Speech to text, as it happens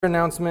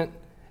Announcement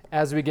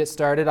as we get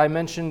started. I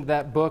mentioned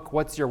that book,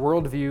 What's Your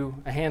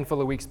Worldview, a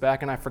handful of weeks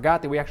back, and I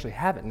forgot that we actually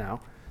have it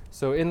now.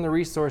 So in the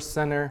Resource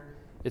Center,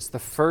 it's the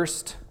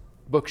first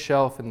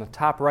bookshelf in the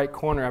top right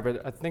corner of it.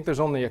 I think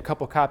there's only a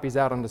couple copies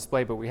out on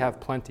display, but we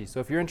have plenty. So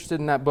if you're interested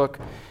in that book,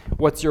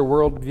 What's Your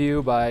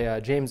Worldview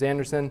by James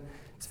Anderson,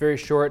 it's very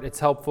short, it's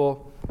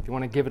helpful. If you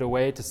want to give it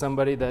away to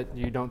somebody that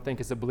you don't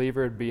think is a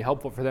believer, it'd be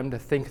helpful for them to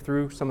think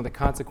through some of the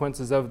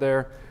consequences of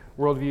their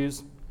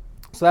worldviews.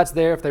 So that's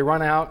there. If they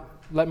run out,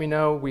 let me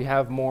know. We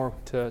have more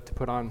to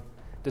put on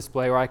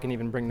display, or I can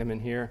even bring them in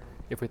here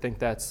if we think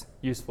that's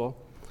useful.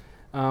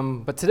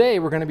 But today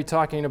we're going to be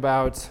talking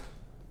about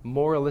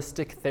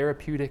moralistic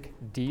therapeutic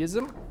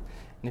deism.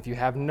 And if you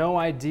have no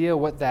idea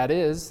what that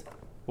is,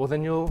 well,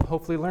 then you'll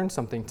hopefully learn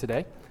something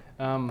today.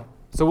 So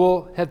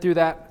we'll head through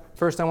that.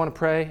 First, I want to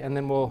pray, and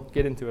then we'll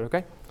get into it,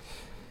 okay?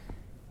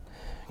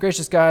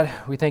 Gracious God,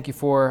 we thank you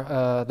for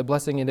the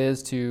blessing it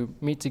is to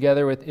meet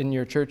together in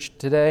your church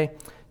today,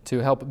 to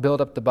help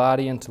build up the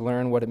body and to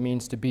learn what it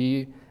means to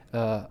be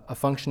a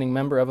functioning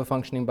member of a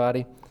functioning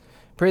body.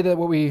 Pray that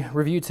what we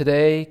review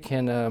today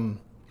can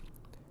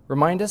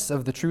remind us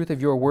of the truth of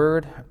your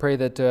word. I pray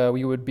that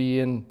we would be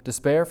in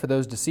despair for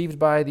those deceived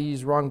by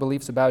these wrong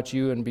beliefs about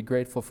you and be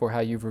grateful for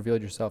how you've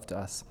revealed yourself to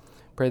us.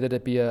 Pray that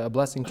it be a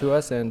blessing to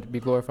us and be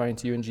glorifying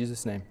to you in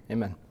Jesus' name.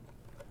 Amen.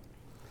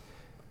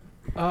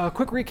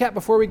 Quick recap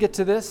before we get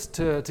to this,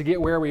 to get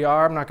where we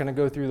are. I'm not going to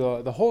go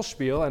through the whole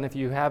spiel, and if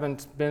you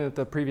haven't been at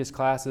the previous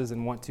classes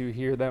and want to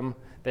hear them,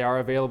 they are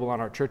available on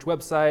our church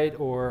website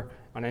or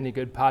on any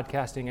good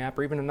podcasting app,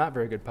 or even a not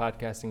very good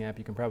podcasting app.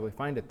 You can probably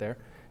find it there.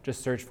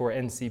 Just search for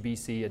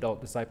NCBC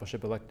Adult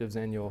Discipleship Electives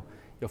and you'll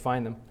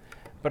find them.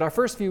 But our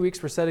first few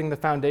weeks were setting the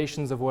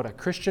foundations of what a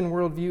Christian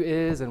worldview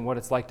is and what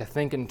it's like to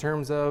think in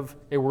terms of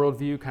a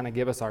worldview, kind of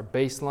give us our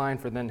baseline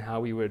for then how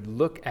we would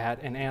look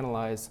at and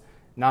analyze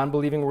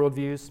non-believing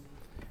worldviews.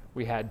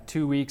 We had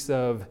 2 weeks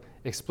of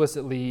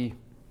explicitly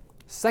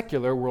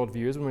secular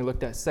worldviews when we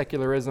looked at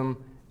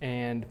secularism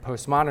and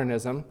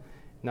postmodernism.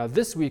 Now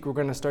this week we're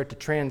going to start to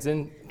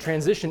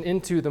transition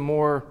into the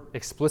more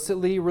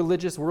explicitly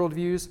religious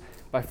worldviews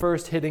by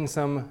first hitting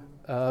some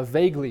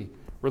vaguely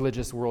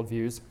religious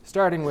worldviews,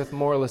 starting with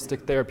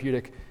moralistic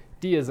therapeutic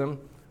deism,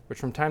 which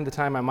from time to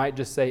time I might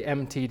just say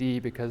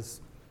MTD because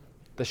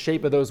the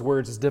shape of those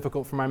words is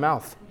difficult for my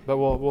mouth, but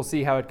we'll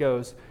see how it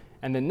goes.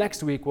 And then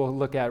next week, we'll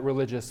look at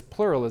religious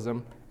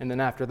pluralism. And then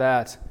after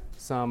that,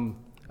 some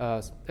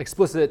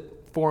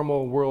explicit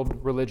formal world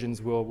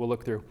religions we'll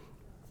look through.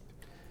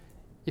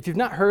 If you've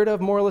not heard of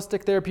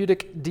moralistic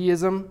therapeutic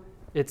deism,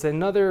 it's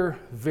another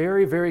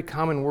very, very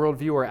common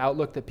worldview or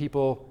outlook that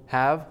people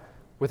have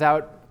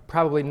without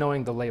probably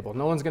knowing the label.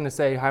 No one's going to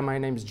say, hi, my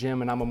name's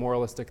Jim, and I'm a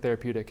moralistic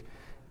therapeutic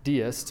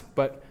deist.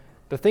 But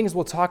the things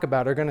we'll talk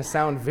about are going to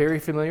sound very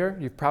familiar.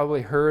 You've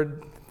probably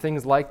heard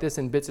things like this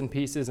in bits and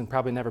pieces and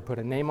probably never put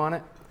a name on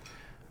it.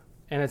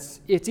 And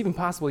it's even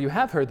possible you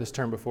have heard this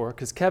term before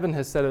because Kevin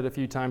has said it a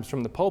few times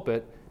from the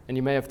pulpit, and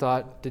you may have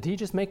thought, did he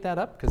just make that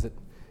up? Because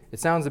it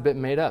sounds a bit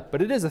made up.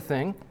 But it is a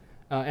thing,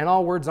 and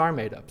all words are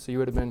made up, so you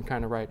would have been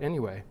kind of right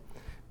anyway.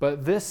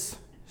 But this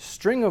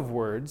string of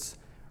words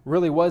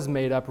really was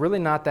made up really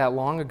not that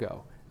long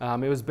ago.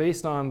 It was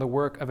based on the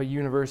work of a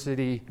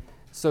university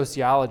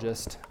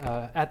sociologist.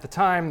 At the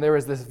time, there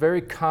was this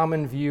very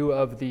common view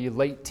of the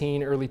late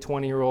teen, early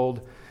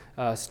 20-year-old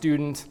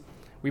student.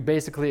 We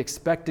basically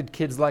expected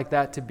kids like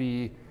that to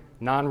be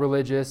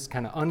non-religious,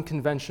 kind of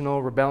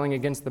unconventional, rebelling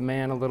against the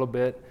man a little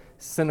bit,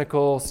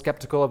 cynical,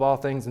 skeptical of all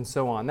things, and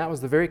so on. That was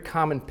the very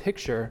common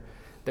picture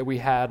that we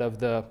had of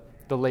the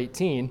late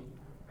teen.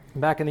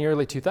 Back in the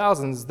early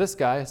 2000s, this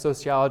guy, a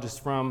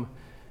sociologist from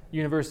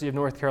University of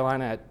North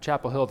Carolina at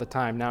Chapel Hill at the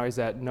time, now he's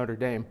at Notre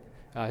Dame,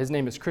 his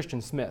name is Christian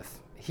Smith.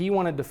 He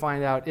wanted to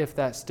find out if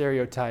that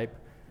stereotype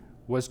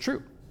was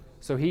true.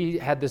 So he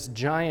had this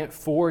giant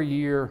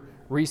 4-year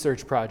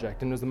research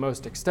project, and it was the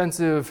most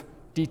extensive,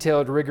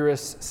 detailed,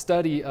 rigorous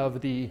study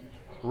of the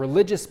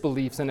religious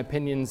beliefs and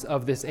opinions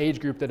of this age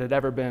group that had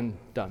ever been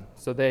done.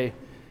 So they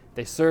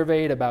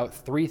surveyed about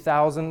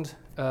 3,000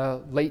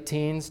 late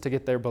teens to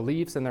get their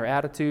beliefs and their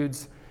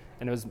attitudes,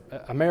 and it was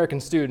American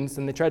students,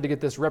 and they tried to get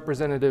this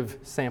representative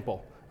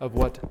sample of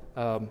what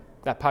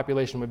that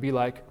population would be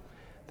like.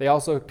 They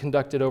also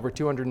conducted over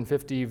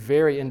 250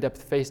 very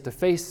in-depth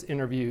face-to-face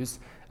interviews,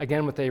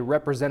 again with a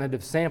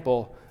representative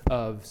sample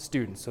of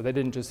students. So they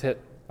didn't just hit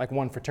like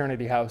one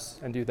fraternity house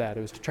and do that.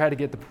 It was to try to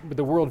get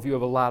the worldview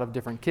of a lot of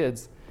different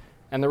kids.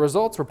 And the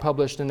results were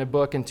published in a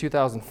book in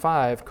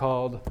 2005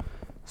 called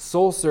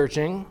Soul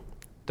Searching: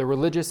 The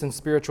Religious and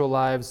Spiritual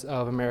Lives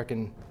of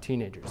American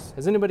Teenagers.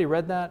 Has anybody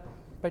read that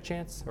by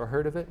chance or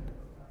heard of it?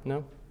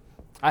 No?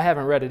 I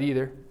haven't read it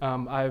either.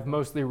 I've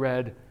mostly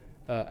read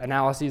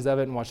analyses of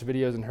it and watched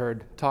videos and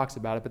heard talks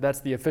about it, but that's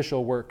the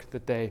official work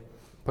that they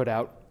put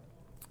out.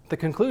 The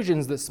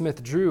conclusions that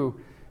Smith drew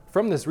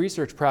from this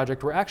research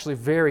project were actually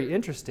very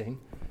interesting,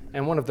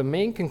 and one of the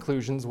main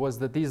conclusions was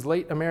that these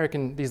late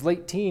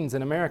teens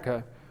in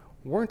America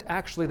weren't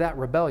actually that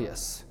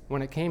rebellious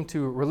when it came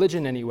to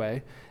religion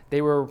anyway.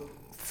 They were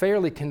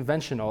fairly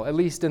conventional, at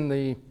least in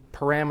the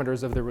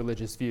parameters of the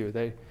religious view.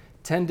 They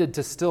tended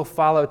to still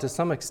follow, to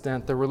some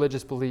extent, the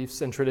religious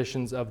beliefs and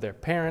traditions of their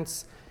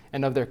parents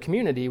and of their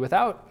community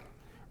without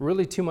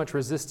really too much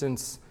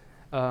resistance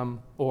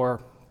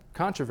or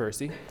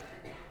controversy.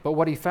 But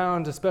what he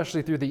found,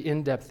 especially through the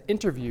in-depth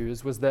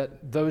interviews, was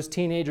that those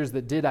teenagers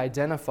that did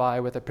identify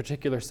with a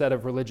particular set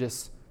of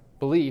religious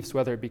beliefs,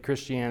 whether it be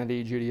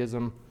Christianity,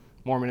 Judaism,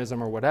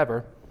 Mormonism, or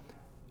whatever,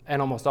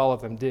 and almost all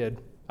of them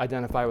did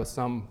identify with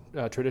some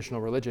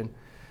traditional religion,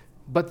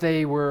 but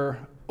they were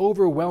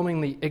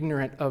overwhelmingly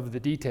ignorant of the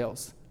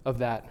details of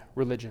that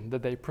religion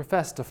that they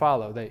professed to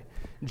follow. They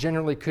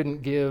generally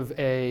couldn't give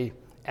a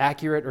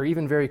accurate or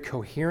even very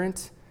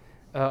coherent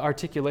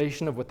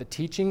articulation of what the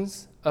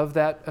teachings of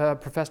that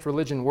professed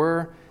religion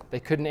were. They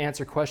couldn't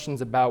answer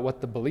questions about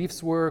what the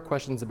beliefs were,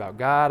 questions about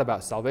God,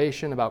 about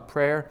salvation, about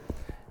prayer.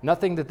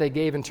 Nothing that they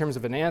gave in terms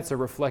of an answer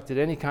reflected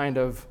any kind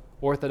of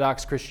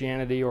Orthodox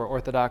Christianity or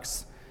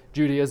Orthodox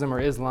Judaism or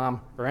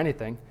Islam or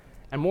anything,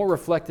 and more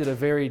reflected a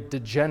very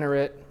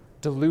degenerate,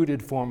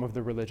 diluted form of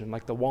the religion,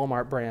 like the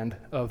Walmart brand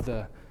of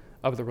the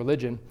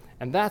religion.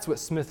 And that's what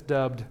Smith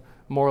dubbed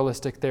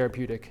moralistic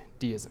therapeutic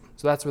deism.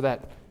 So that's where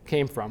that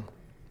came from.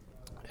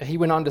 He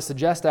went on to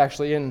suggest,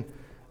 actually, in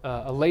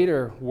a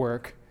later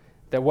work,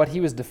 that what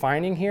he was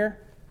defining here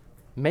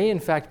may in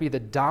fact be the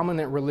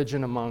dominant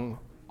religion among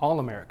all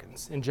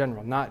Americans in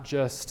general, not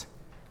just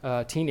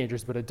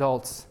teenagers, but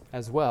adults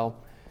as well.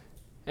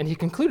 And he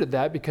concluded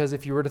that because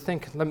if you were to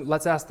think,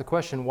 let's ask the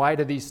question, why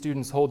do these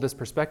students hold this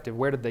perspective?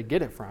 Where did they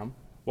get it from?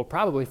 Well,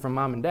 probably from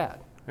mom and dad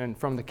and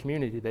from the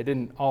community. They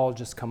didn't all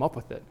just come up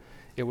with it.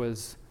 It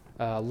was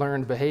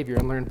learned behavior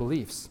and learned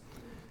beliefs.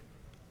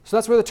 So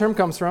that's where the term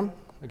comes from.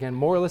 Again,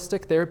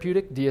 moralistic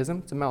therapeutic deism.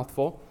 It's a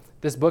mouthful.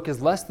 This book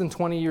is less than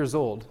 20 years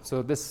old,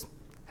 so this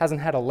hasn't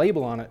had a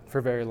label on it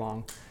for very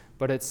long,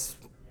 but it's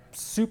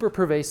super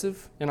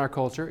pervasive in our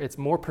culture. It's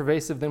more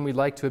pervasive than we'd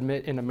like to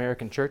admit in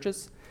American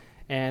churches.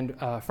 And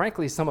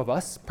frankly, some of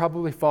us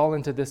probably fall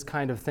into this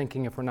kind of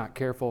thinking if we're not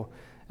careful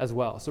as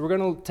well. So we're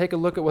going to take a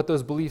look at what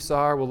those beliefs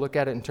are. We'll look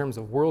at it in terms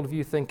of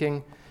worldview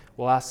thinking.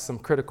 We'll ask some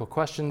critical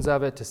questions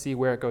of it to see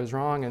where it goes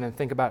wrong, and then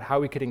think about how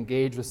we could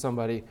engage with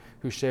somebody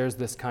who shares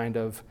this kind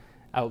of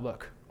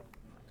outlook.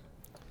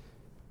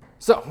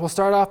 So we'll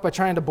start off by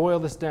trying to boil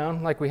this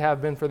down like we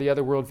have been for the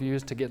other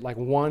worldviews to get like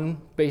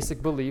one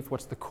basic belief.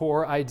 What's the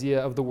core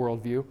idea of the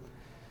worldview?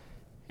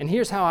 And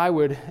here's how I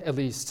would at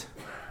least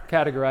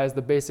categorize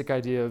the basic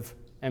idea of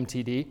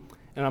MTD.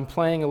 And I'm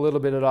playing a little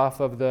bit off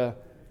of the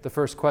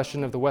first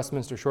question of the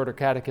Westminster Shorter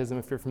Catechism,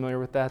 if you're familiar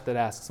with that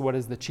asks, what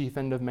is the chief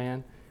end of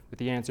man? With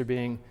the answer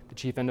being, the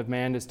chief end of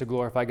man is to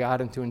glorify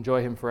God and to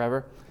enjoy him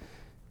forever.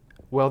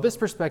 Well, this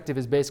perspective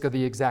is basically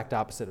the exact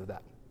opposite of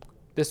that.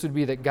 This would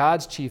be that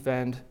God's chief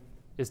end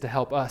is to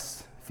help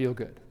us feel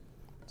good.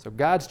 So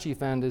God's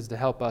chief end is to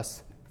help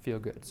us feel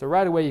good. So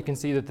right away you can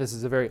see that this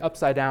is a very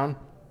upside down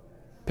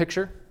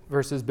picture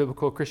versus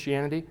biblical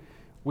Christianity.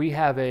 We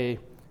have a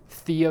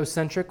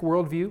theocentric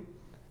worldview,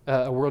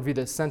 a worldview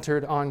that's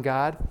centered on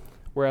God,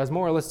 whereas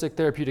moralistic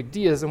therapeutic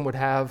deism would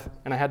have,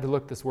 and I had to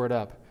look this word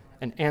up,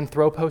 an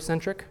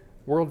anthropocentric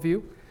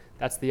worldview.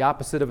 That's the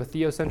opposite of a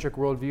theocentric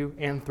worldview.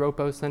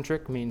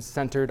 Anthropocentric means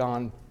centered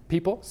on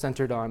people,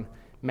 centered on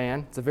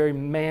man. It's a very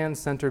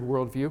man-centered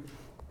worldview.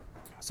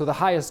 So the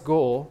highest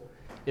goal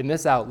in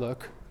this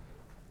outlook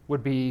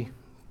would be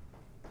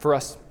for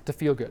us to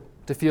feel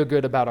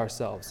good about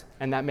ourselves.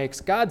 And that makes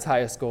God's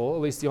highest goal,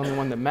 at least the only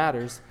one that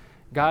matters,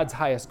 God's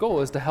highest goal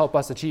is to help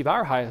us achieve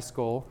our highest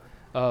goal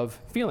of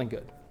feeling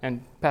good.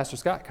 And Pastor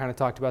Scott kind of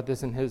talked about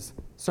this in his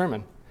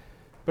sermon.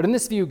 But in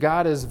this view,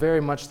 God is very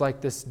much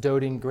like this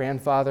doting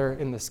grandfather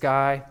in the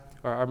sky,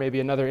 or maybe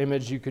another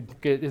image you could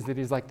get is that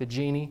he's like the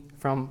genie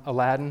from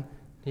Aladdin.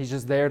 He's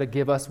just there to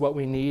give us what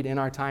we need in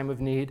our time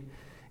of need.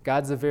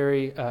 God's a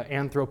very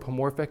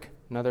anthropomorphic,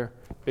 another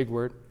big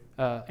word,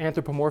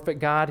 anthropomorphic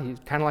God. He's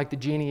kind of like the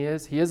genie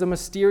is. He is a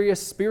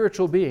mysterious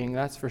spiritual being,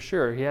 that's for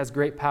sure. He has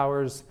great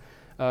powers,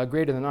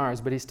 greater than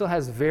ours, but he still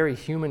has very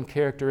human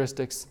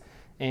characteristics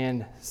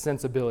and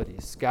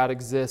sensibilities. God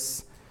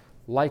exists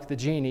like the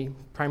genie,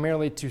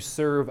 primarily to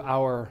serve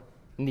our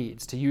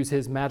needs, to use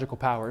his magical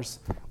powers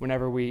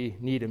whenever we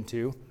need him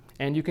to.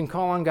 And you can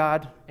call on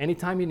God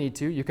anytime you need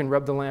to. You can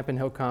rub the lamp and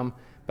he'll come,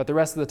 but the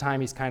rest of the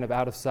time he's kind of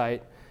out of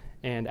sight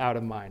and out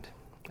of mind.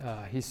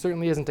 He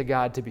certainly isn't a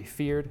God to be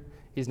feared.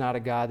 He's not a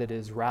God that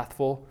is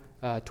wrathful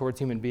towards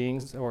human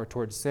beings or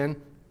towards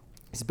sin.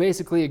 He's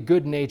basically a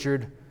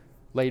good-natured,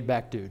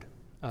 laid-back dude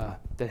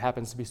that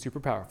happens to be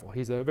super powerful.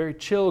 He's a very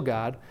chill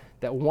God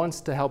that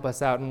wants to help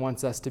us out and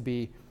wants us to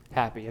be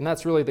happy. And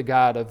that's really the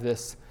God of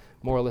this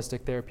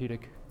moralistic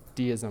therapeutic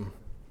deism.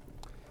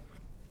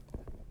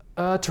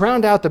 To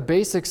round out the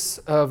basics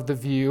of the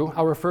view,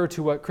 I'll refer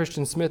to what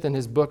Christian Smith in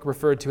his book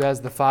referred to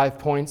as the 5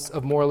 points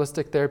of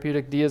moralistic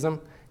therapeutic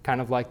deism, kind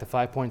of like the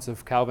 5 points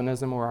of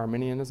Calvinism or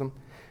Arminianism.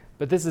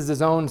 But this is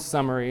his own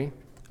summary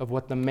of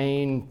what the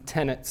main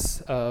tenets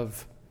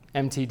of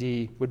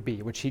MTD would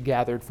be, which he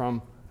gathered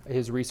from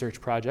his research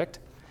project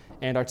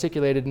and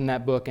articulated in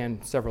that book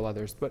and several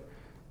others. But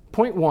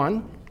point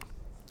one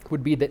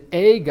would be that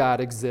a God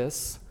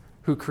exists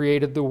who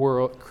created the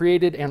world,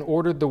 created and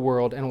ordered the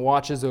world and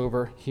watches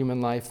over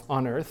human life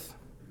on earth.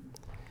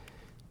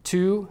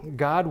 2,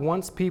 God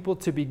wants people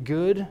to be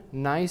good,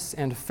 nice,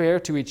 and fair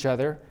to each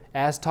other,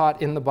 as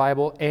taught in the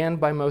Bible and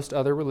by most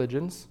other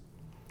religions.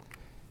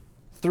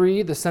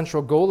 3, the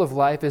central goal of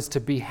life is to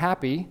be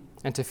happy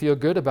and to feel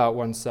good about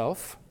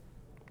oneself.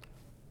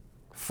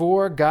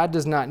 4, God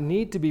does not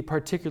need to be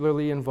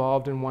particularly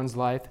involved in one's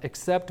life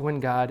except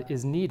when God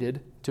is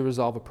needed to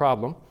resolve a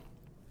problem.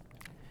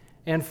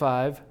 And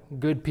 5,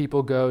 good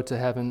people go to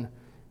heaven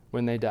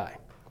when they die.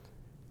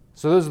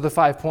 So those are the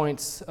 5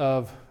 points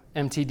of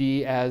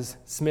MTD as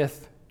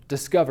Smith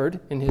discovered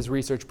in his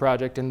research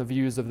project and the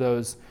views of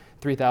those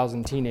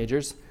 3,000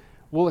 teenagers.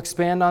 We'll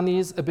expand on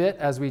these a bit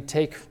as we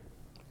take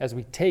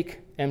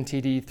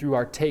MTD through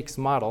our takes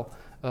model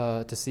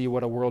to see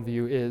what a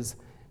worldview is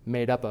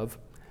made up of.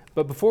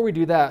 But before we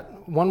do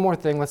that, one more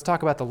thing, let's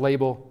talk about the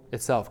label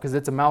itself, because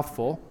it's a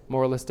mouthful,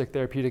 moralistic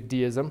therapeutic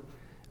deism.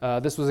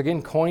 This was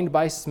again coined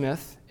by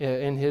Smith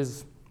in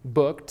his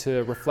book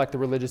to reflect the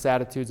religious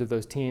attitudes of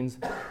those teens.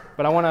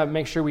 But I want to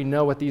make sure we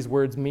know what these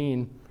words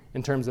mean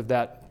in terms of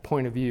that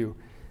point of view.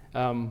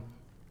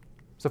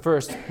 So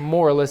first,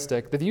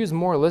 moralistic. The view is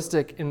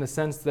moralistic in the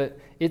sense that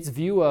its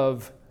view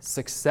of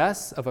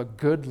success, of a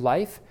good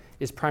life,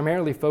 is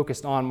primarily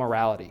focused on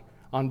morality,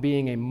 on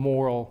being a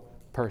moral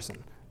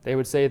person. They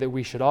would say that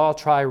we should all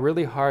try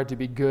really hard to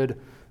be good,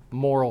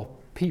 moral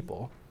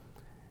people.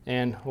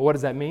 And what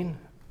does that mean?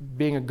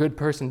 Being a good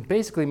person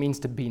basically means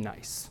to be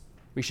nice.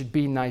 We should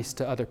be nice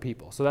to other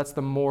people. So that's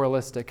the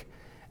moralistic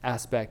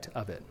aspect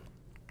of it.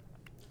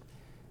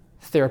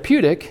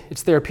 Therapeutic,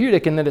 it's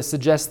therapeutic in that it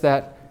suggests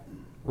that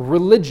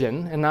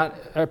religion, and not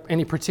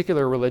any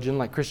particular religion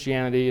like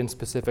Christianity in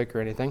specific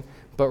or anything,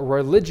 but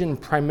religion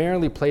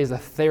primarily plays a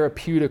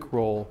therapeutic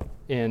role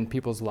in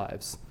people's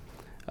lives.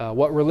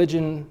 What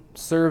religion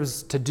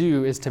serves to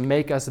do is to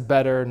make us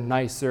better,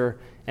 nicer,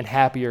 and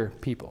happier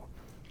people.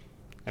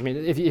 I mean,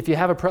 if you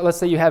have let's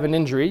say you have an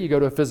injury, you go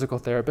to a physical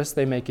therapist,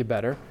 they make you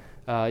better.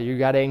 You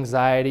got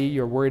anxiety,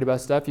 you're worried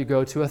about stuff, you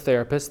go to a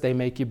therapist, they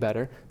make you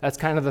better. That's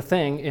kind of the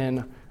thing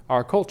in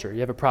our culture. You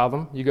have a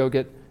problem, you go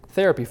get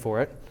therapy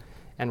for it.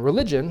 And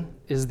religion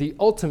is the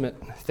ultimate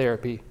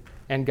therapy,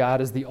 and God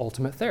is the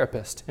ultimate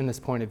therapist in this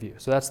point of view.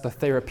 So that's the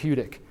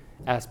therapeutic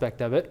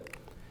aspect of it.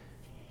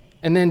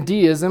 And then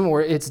deism,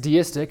 where it's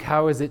deistic.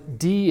 How is it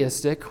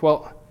deistic?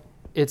 Well,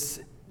 it's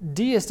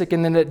deistic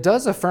in that it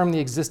does affirm the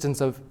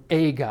existence of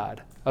a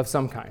God of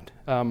some kind.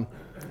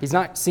 He's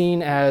not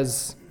seen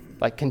as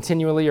like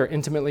continually or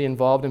intimately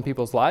involved in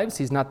people's lives.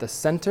 He's not the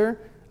center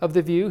of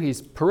the view.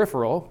 He's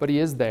peripheral, but he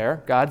is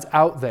there. God's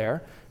out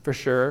there for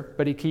sure,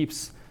 but he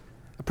keeps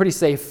a pretty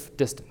safe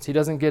distance. He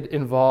doesn't get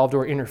involved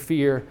or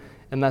interfere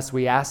unless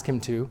we ask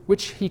him to,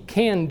 which he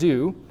can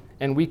do,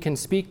 and we can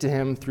speak to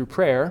him through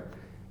prayer,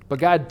 but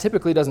God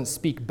typically doesn't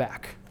speak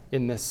back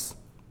in this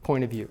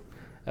point of view.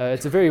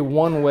 It's a very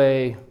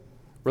one-way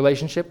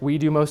relationship. We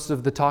do most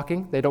of the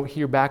talking. They don't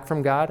hear back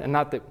from God, and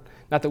not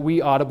that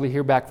we audibly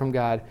hear back from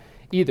God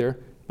either,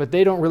 but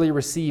they don't really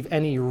receive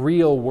any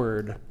real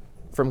word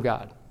from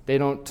God. They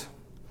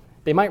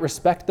might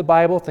respect the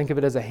Bible, think of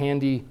it as a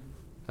handy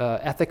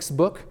ethics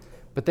book,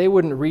 but they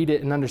wouldn't read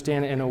it and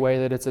understand it in a way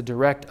that it's a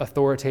direct,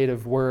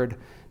 authoritative word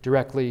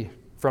directly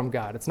from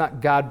God. It's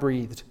not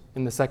God-breathed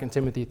in the 2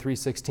 Timothy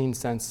 3:16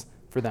 sense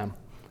for them.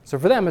 So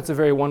for them, it's a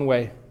very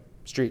one-way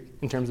street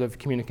in terms of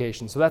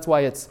communication. So that's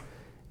why it's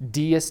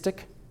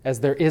deistic, as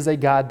there is a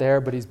God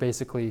there, but he's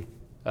basically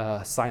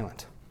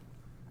silent.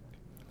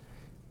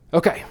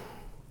 Okay,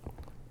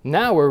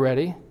 now we're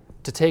ready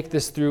to take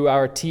this through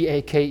our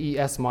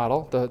TAKES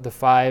model, the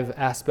 5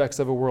 aspects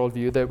of a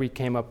worldview that we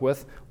came up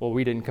with, well,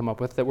 we didn't come up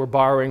with, that we're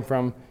borrowing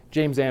from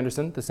James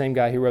Anderson, the same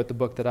guy who wrote the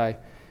book that I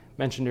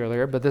mentioned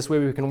earlier. But this way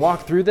we can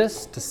walk through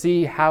this to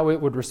see how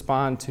it would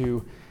respond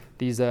to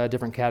these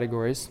different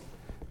categories.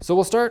 So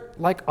we'll start,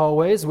 like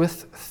always,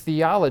 with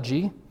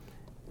theology.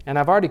 And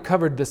I've already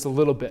covered this a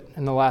little bit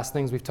in the last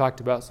things we've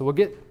talked about, so we'll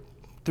get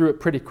through it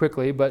pretty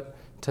quickly, but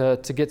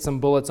to get some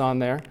bullets on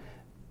there.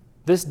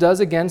 This does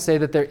again say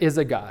that there is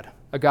a God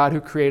who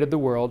created the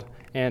world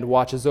and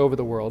watches over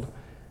the world,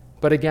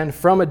 but again,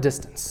 from a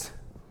distance.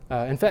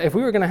 In fact, if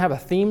we were going to have a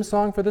theme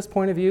song for this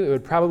point of view, it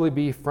would probably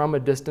be From a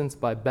Distance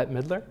by Bette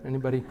Midler.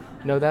 Anybody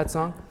know that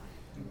song?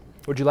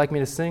 Would you like me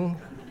to sing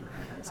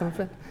some of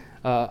it?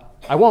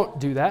 I won't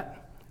do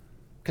that,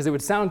 because it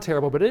would sound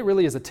terrible, but it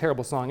really is a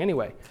terrible song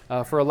anyway,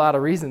 for a lot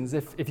of reasons.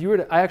 If you were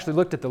to, I actually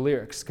looked at the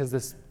lyrics, because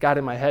this got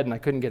in my head and I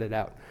couldn't get it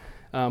out.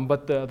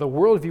 But the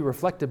worldview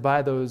reflected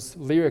by those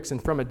lyrics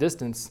and From a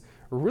Distance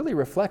really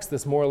reflects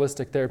this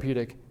moralistic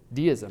therapeutic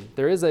deism.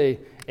 There is a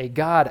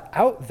God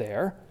out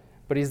there,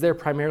 but he's there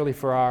primarily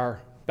for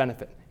our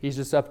benefit. He's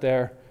just up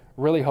there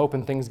really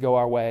hoping things go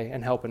our way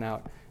and helping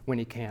out when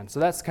he can. So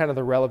that's kind of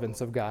the relevance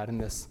of God in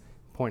this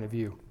point of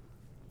view.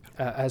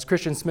 As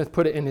Christian Smith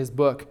put it in his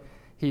book,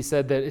 he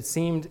said that it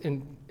seemed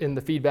in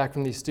the feedback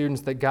from these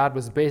students that God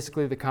was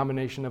basically the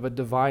combination of a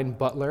divine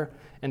butler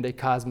and a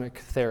cosmic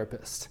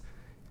therapist.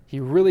 He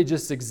really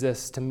just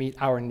exists to meet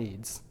our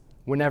needs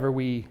whenever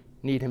we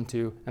need him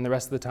to, and the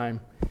rest of the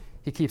time,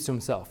 he keeps to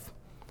himself.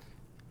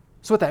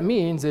 So what that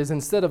means is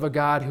instead of a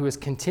God who is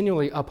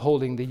continually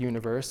upholding the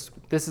universe,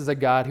 this is a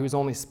God who is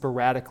only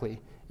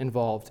sporadically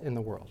involved in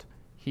the world.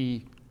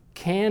 He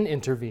can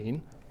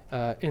intervene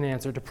in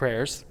answer to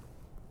prayers,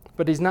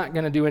 but he's not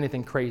going to do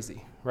anything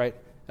crazy, right?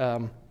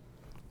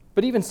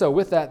 But even so,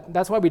 with that,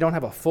 that's why we don't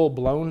have a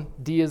full-blown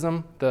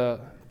deism. The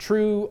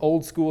true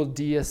old-school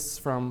deists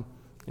from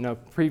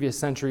previous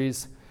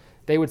centuries,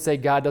 they would say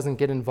God doesn't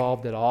get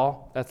involved at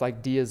all. That's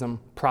like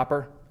deism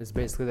proper. It's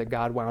basically that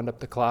God wound up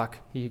the clock.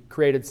 He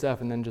created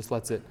stuff and then just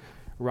lets it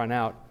run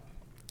out.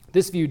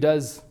 This view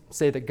does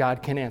say that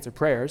God can answer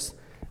prayers,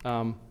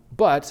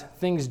 but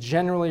things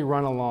generally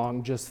run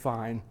along just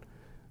fine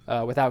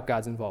without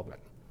God's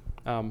involvement.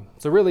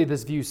 So really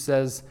this view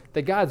says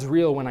that God's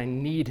real when I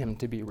need him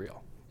to be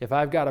real. If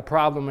I've got a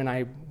problem and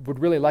I would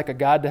really like a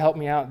God to help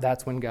me out,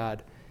 that's when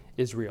God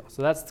is real.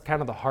 So that's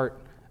kind of the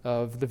heart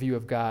of the view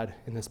of God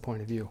in this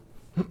point of view.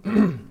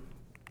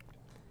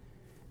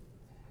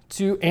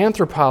 To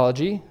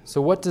anthropology,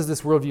 so what does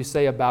this worldview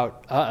say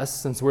about us,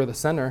 since we're the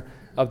center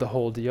of the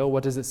whole deal?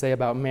 What does it say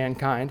about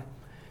mankind?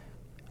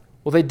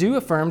 Well, they do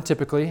affirm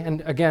typically,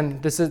 and again,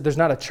 there's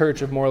not a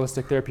church of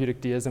moralistic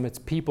therapeutic deism. It's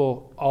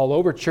people all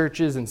over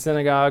churches and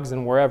synagogues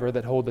and wherever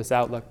that hold this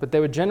outlook. But they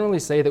would generally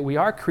say that we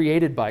are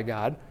created by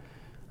God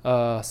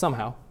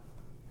somehow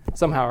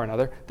or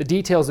another. The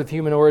details of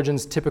human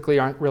origins typically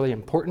aren't really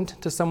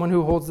important to someone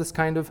who holds this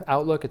kind of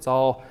outlook. It's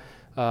all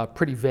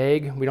pretty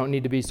vague. We don't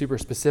need to be super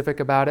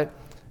specific about it.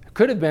 It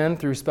could have been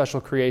through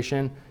special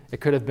creation. It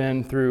could have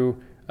been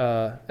through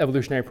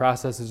evolutionary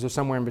processes or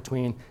somewhere in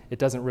between. It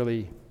doesn't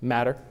really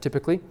matter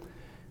typically.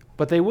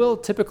 But they will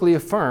typically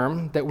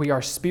affirm that we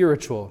are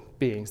spiritual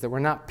beings, that we're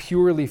not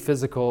purely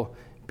physical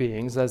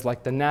beings, as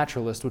like the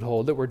naturalist would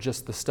hold, that we're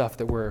just the stuff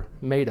that we're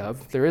made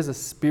of. There is a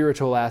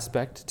spiritual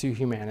aspect to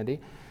humanity,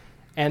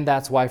 and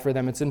that's why for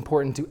them it's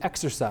important to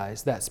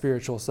exercise that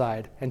spiritual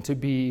side and to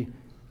be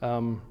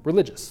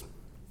religious.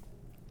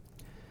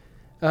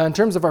 In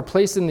terms of our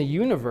place in the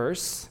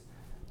universe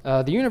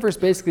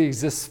basically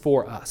exists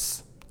for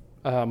us.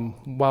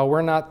 While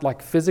we're not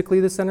like physically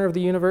the center of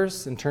the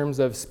universe in terms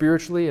of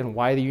spiritually and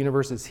why the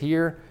universe is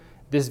here,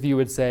 this view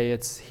would say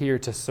it's here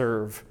to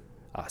serve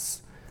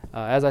us.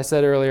 As I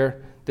said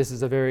earlier, this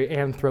is a very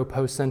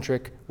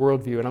anthropocentric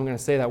worldview, and I'm going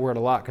to say that word a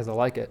lot because I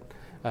like it,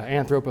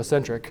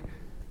 anthropocentric.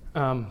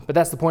 But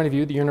that's the point of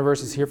view. The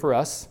universe is here for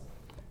us.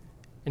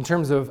 In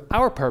terms of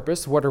our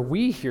purpose, what are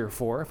we here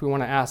for? If we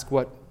want to ask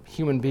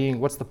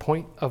what's the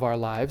point of our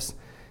lives?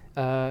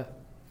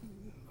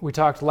 We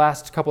talked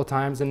last couple of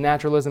times in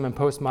naturalism and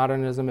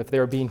postmodernism, if they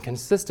were being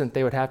consistent,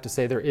 they would have to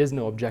say there is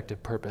no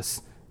objective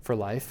purpose for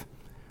life.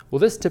 Well,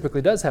 this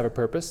typically does have a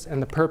purpose,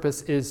 and the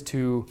purpose is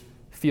to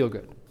feel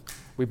good.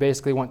 We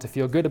basically want to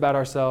feel good about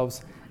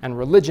ourselves, and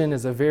religion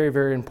is a very,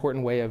 very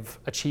important way of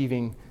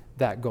achieving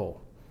that goal.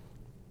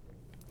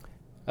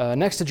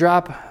 Next to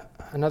drop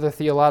another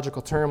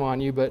theological term on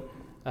you, but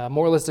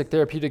moralistic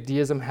therapeutic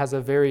deism has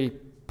a very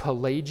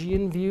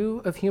Pelagian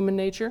view of human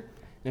nature.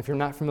 And if you're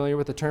not familiar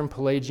with the term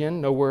Pelagian,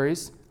 no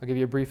worries. I'll give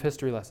you a brief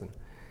history lesson.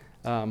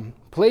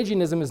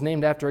 Pelagianism is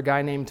named after a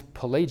guy named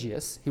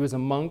Pelagius. He was a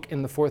monk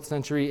in the 4th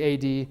century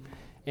AD,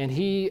 and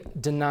he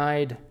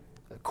denied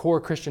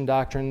core Christian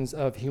doctrines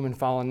of human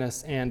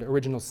fallenness and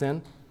original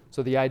sin.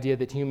 So the idea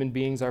that human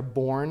beings are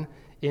born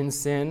in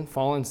sin,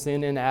 fallen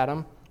sin in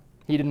Adam,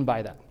 he didn't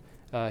buy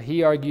that.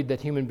 He argued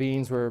that human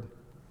beings were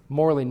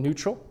morally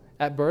neutral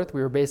at birth. We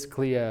were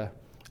basically a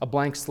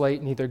blank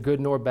slate, neither good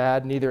nor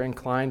bad, neither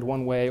inclined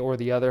one way or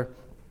the other.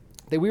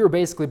 That we were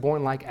basically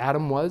born like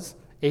Adam was,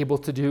 able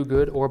to do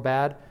good or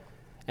bad,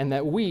 and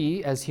that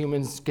we, as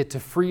humans, get to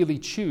freely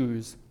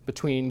choose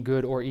between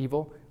good or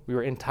evil. We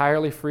were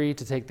entirely free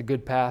to take the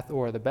good path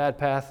or the bad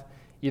path,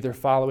 either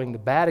following the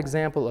bad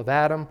example of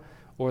Adam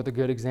or the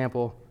good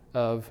example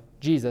of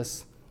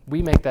Jesus.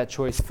 We make that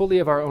choice fully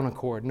of our own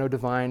accord, no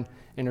divine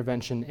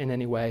intervention in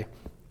any way.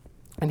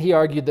 And he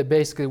argued that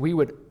basically we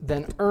would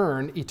then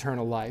earn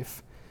eternal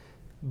life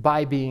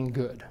by being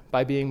good,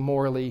 by being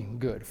morally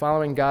good,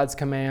 following God's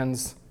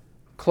commands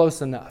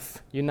close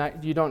enough. You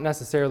don't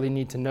necessarily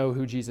need to know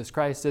who Jesus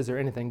Christ is or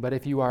anything, but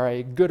if you are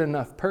a good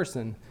enough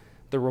person,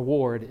 the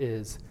reward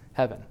is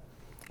heaven.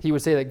 He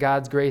would say that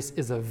God's grace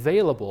is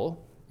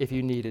available if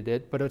you needed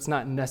it, but it's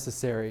not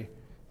necessary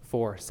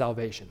for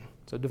salvation.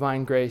 So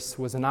divine grace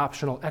was an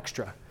optional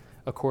extra,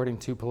 according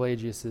to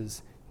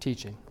Pelagius's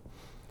teaching.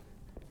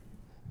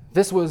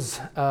 This was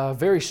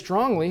very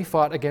strongly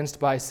fought against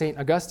by St.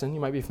 Augustine.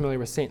 You might be familiar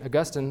with St.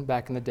 Augustine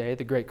back in the day,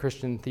 the great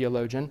Christian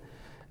theologian.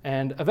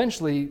 And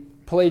eventually,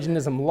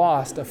 Pelagianism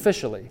lost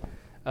officially.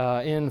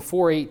 In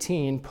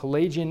 418,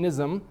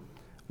 Pelagianism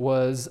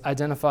was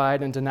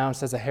identified and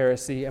denounced as a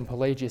heresy, and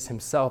Pelagius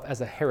himself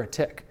as a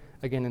heretic,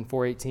 again in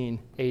 418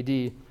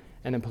 AD.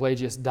 And then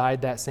Pelagius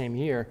died that same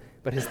year,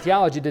 but his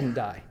theology didn't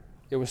die.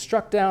 It was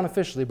struck down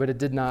officially, but it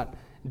did not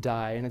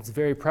die. And it's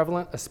very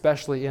prevalent,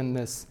 especially in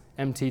this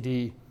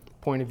MTD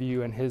point of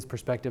view and his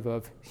perspective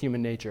of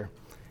human nature.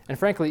 And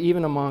frankly,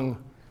 even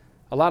among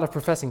a lot of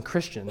professing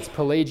Christians,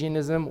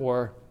 Pelagianism,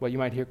 or what you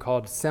might hear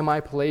called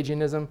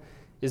semi-Pelagianism,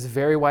 is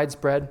very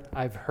widespread.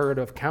 I've heard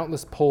of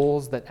countless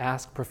polls that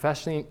ask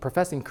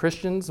professing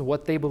Christians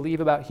what they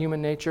believe about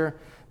human nature,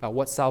 about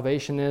what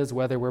salvation is,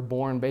 whether we're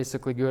born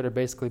basically good or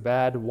basically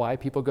bad, why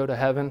people go to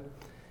heaven,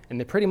 and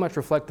they pretty much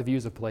reflect the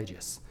views of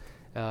Pelagius.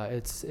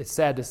 It's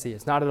sad to see.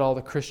 It's not at all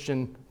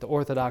the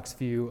orthodox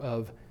view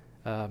of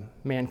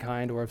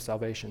mankind or of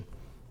salvation.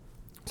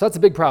 So that's a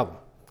big problem,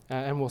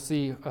 and we'll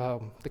see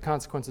the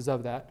consequences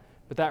of that.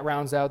 But that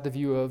rounds out the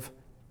view of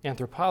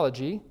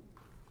anthropology.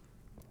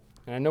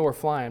 And I know we're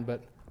flying,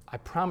 but I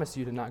promise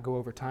you to not go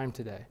over time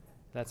today.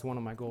 That's one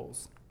of my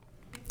goals.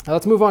 Now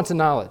let's move on to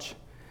knowledge.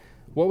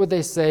 What would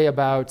they say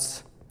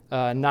about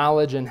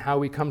knowledge and how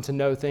we come to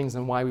know things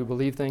and why we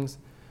believe things?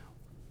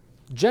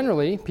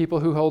 Generally, people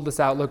who hold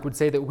this outlook would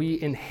say that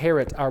we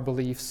inherit our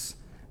beliefs,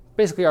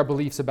 basically our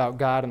beliefs about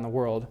God and the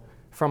world,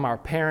 from our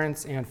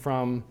parents and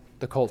from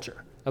the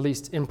culture. At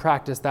least in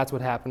practice, that's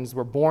what happens.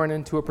 We're born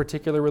into a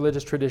particular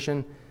religious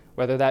tradition,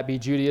 whether that be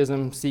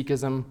Judaism,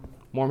 Sikhism,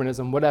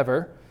 Mormonism,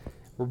 whatever.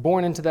 We're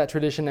born into that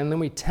tradition, and then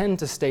we tend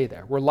to stay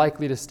there. We're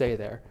likely to stay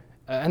there.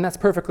 And that's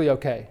perfectly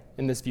okay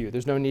in this view.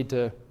 There's no need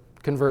to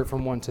convert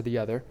from one to the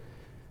other.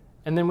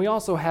 And then we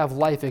also have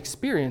life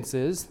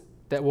experiences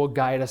that will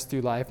guide us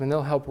through life, and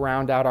they'll help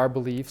round out our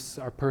beliefs,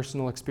 our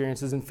personal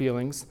experiences and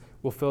feelings.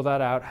 We'll fill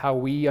that out, how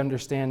we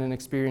understand and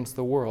experience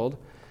the world.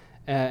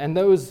 And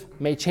those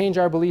may change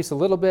our beliefs a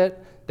little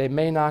bit. They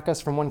may knock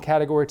us from one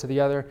category to the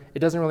other. It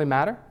doesn't really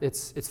matter.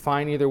 It's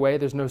fine either way.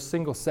 There's no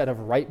single set of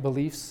right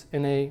beliefs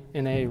in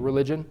a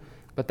religion,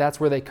 but that's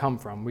where they come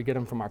from. We get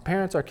them from our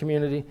parents, our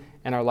community,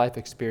 and our life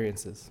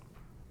experiences.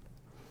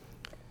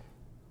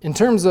 In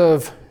terms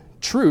of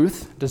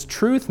truth, does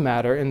truth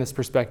matter in this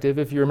perspective?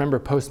 If you remember,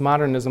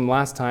 postmodernism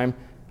last time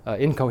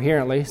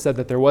incoherently said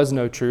that there was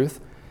no truth.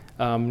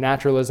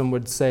 Naturalism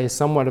would say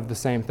somewhat of the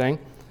same thing.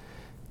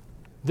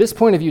 This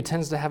point of view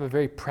tends to have a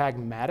very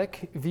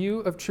pragmatic view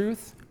of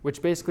truth,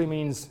 which basically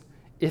means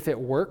if it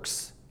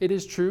works, it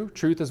is true.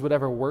 Truth is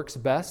whatever works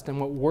best, and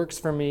what works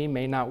for me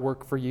may not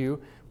work for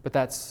you, but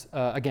that's,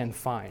 again,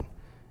 fine.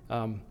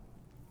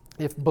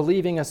 If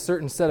believing a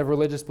certain set of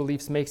religious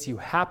beliefs makes you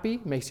happy,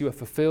 makes you a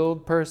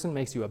fulfilled person,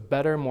 makes you a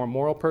better, more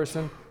moral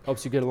person,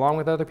 helps you get along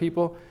with other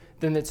people,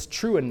 then it's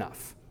true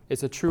enough.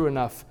 It's a true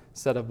enough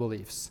set of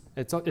beliefs.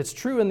 It's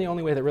true in the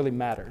only way that really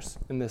matters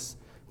in this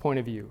point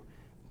of view.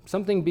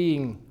 Something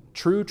being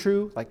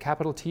true, like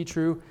capital T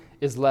true,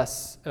 is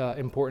less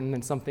important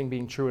than something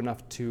being true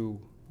enough to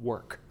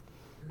work.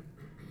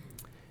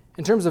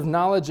 In terms of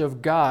knowledge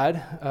of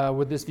God,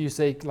 would this view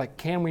say, like,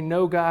 can we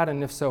know God?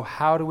 And if so,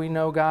 how do we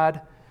know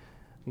God?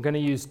 I'm going to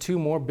use two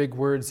more big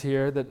words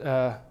here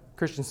that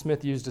Christian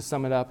Smith used to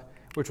sum it up,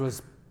 which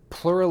was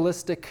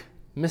pluralistic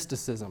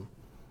mysticism,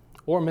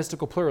 or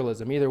mystical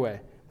pluralism, either way.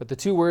 But the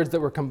two words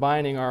that we're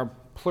combining are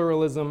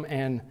pluralism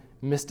and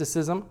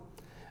mysticism.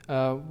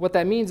 What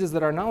that means is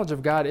that our knowledge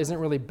of God isn't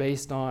really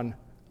based on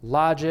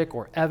logic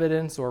or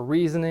evidence or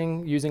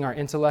reasoning, using our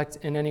intellect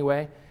in any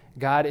way.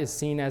 God is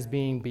seen as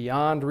being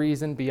beyond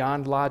reason,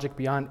 beyond logic,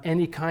 beyond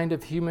any kind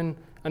of human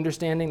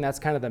understanding. That's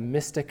kind of the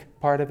mystic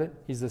part of it.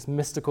 He's this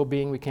mystical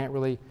being we can't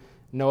really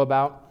know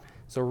about.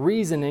 So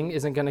reasoning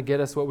isn't going to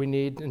get us what we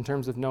need in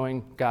terms of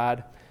knowing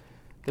God.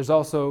 There's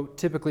also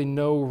typically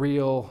no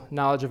real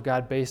knowledge of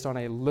God based on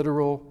a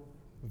literal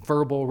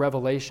verbal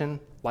revelation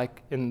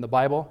like in the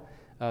Bible.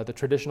 The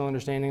traditional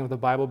understanding of the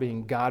Bible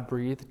being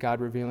God-breathed,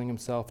 God revealing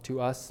himself to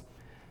us.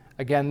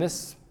 Again,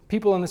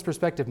 people in this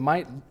perspective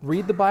might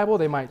read the Bible,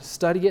 they might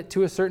study it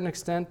to a certain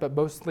extent, but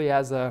mostly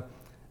as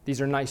these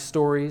are nice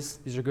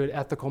stories, these are good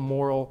ethical,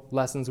 moral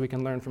lessons we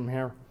can learn from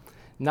here,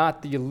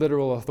 not the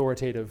literal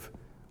authoritative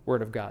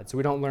Word of God. So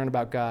we don't learn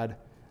about God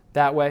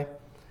that way.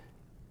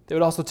 They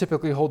would also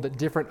typically hold that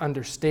different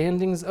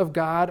understandings of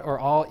God are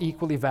all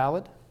equally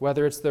valid,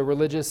 whether it's the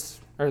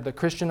religious or the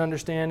Christian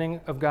understanding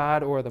of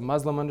God or the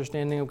Muslim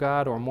understanding of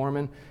God or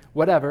Mormon,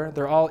 whatever,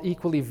 they're all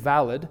equally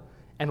valid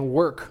and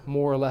work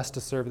more or less to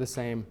serve the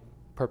same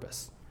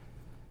purpose.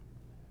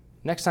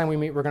 Next time we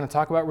meet, we're going to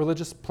talk about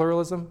religious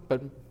pluralism,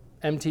 but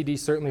MTD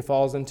certainly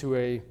falls into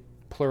a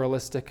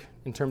pluralistic,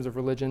 in terms of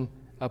religion,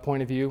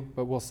 point of view,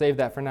 but we'll save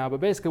that for now.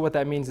 But basically what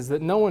that means is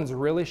that no one's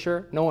really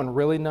sure, no one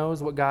really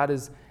knows what God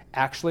is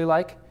actually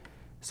like,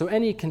 so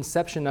any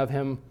conception of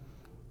him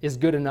is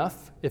good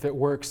enough if it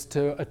works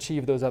to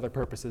achieve those other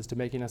purposes, to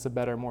making us a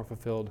better, more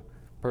fulfilled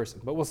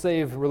person. But we'll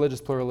save religious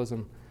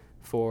pluralism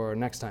for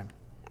next time.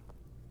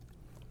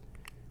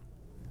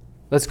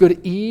 Let's go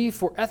to E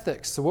for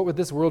ethics. So what would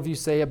this worldview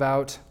say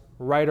about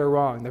right or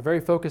wrong? They're very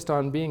focused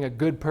on being a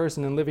good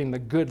person and living the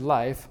good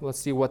life. Let's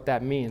see what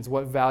that means.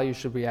 What value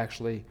should we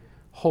actually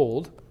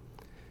hold?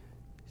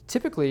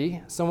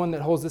 Typically, someone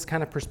that holds this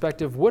kind of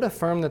perspective would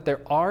affirm that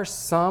there are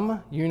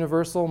some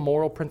universal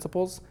moral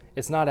principles.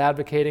 It's not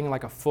advocating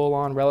like a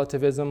full-on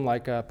relativism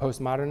like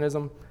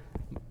postmodernism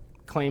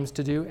claims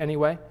to do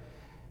anyway.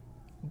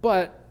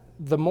 But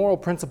the moral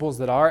principles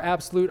that are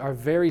absolute are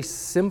very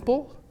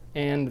simple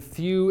and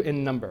few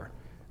in number.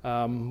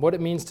 What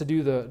it means to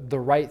do the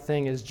right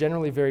thing is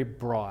generally very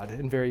broad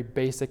and very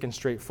basic and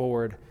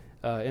straightforward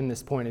in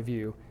this point of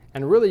view.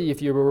 And really,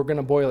 if you were going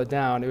to boil it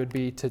down, it would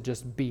be to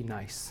just be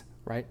nice,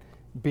 right?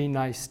 Be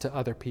nice to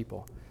other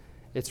people.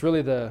 It's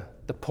really the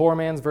poor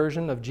man's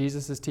version of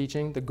Jesus'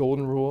 teaching, the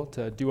golden rule,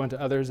 to do unto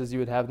others as you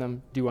would have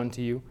them do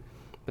unto you.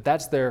 But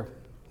that's their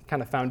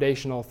kind of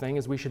foundational thing,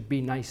 is we should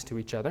be nice to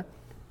each other.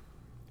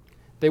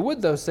 They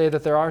would, though, say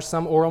that there are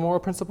some oral moral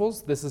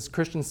principles.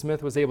 Christian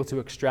Smith was able to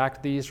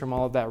extract these from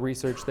all of that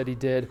research that he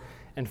did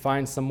and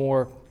find some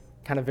more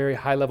kind of very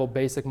high-level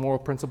basic moral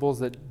principles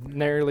that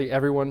nearly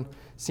everyone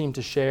seemed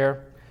to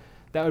share.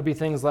 That would be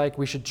things like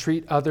we should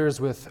treat others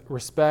with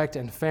respect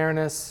and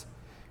fairness.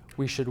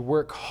 We should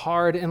work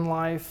hard in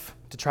life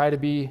to try to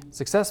be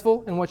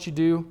successful in what you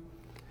do.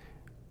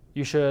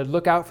 You should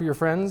look out for your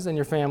friends and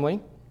your family.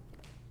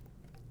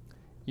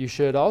 You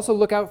should also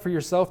look out for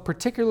yourself,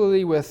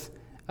 particularly with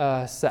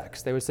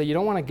sex. They would say you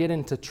don't want to get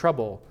into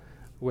trouble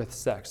with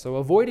sex. So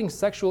avoiding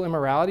sexual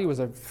immorality was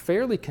a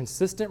fairly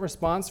consistent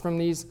response from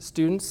these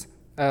students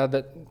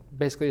that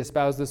basically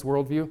espoused this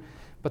worldview.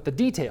 But the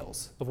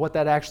details of what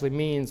that actually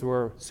means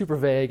were super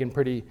vague and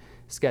pretty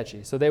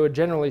sketchy. So they would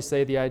generally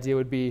say the idea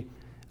would be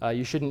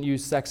you shouldn't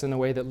use sex in a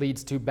way that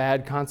leads to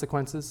bad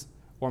consequences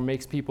or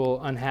makes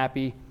people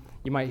unhappy.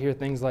 You might hear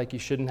things like you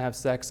shouldn't have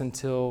sex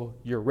until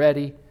you're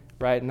ready,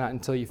 right? Not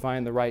until you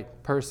find the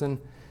right person.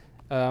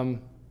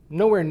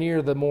 Nowhere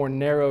near the more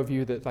narrow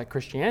view that like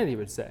Christianity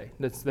would say,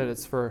 that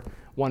it's for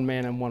one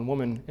man and one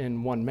woman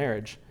in one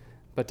marriage,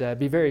 but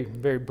be very,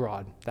 very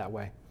broad that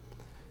way.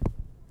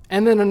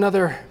 And then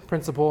another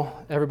principle,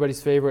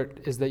 everybody's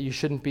favorite, is that you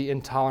shouldn't be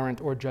intolerant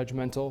or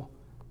judgmental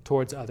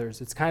towards others.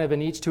 It's kind of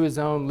an each to his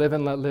own, live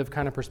and let live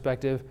kind of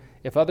perspective.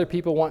 If other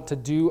people want to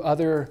do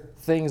other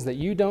things that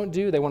you don't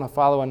do, they want to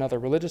follow another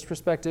religious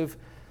perspective,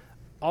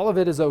 all of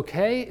it is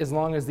okay as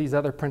long as these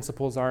other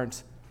principles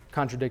aren't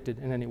contradicted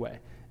in any way.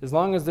 As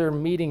long as they're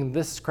meeting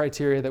this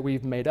criteria that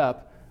we've made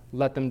up,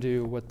 let them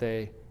do what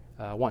they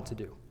want to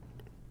do.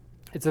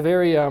 It's a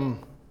very,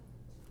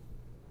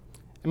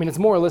 it's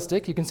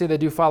moralistic. You can say they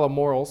do follow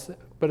morals,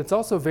 but it's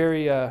also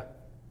very, I'm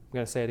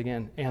going to say it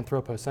again,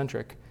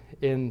 anthropocentric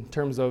in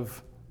terms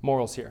of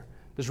morals here.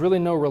 There's really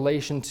no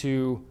relation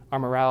to our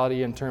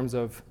morality in terms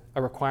of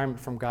a requirement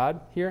from God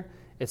here.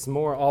 It's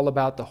more all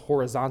about the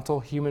horizontal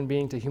human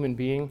being to human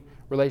being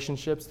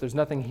relationships. There's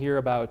nothing here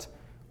about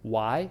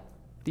why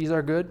these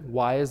are good.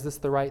 Why is this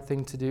the right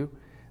thing to do?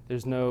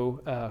 There's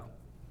nothing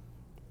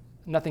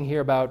here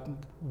about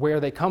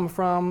where they come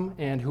from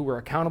and who we're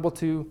accountable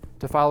to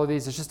follow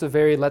these. It's just a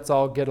very let's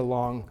all get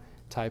along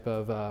type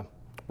of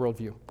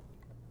worldview.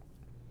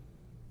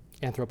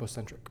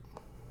 Anthropocentric.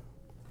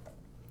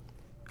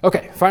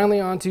 Okay,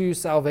 finally on to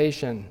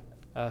salvation.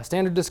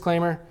 Standard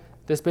disclaimer,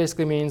 this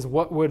basically means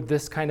what would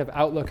this kind of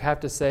outlook have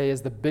to say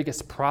is the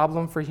biggest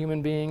problem for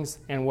human beings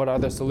and what are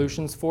the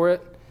solutions for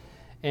it?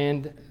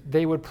 And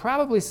they would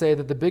probably say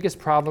that the biggest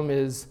problem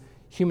is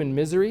human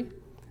misery.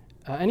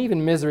 And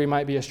even misery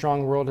might be a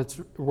strong word.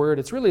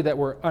 It's really that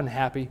we're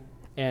unhappy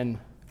and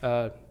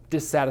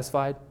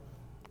dissatisfied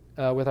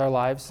with our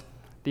lives.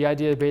 The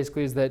idea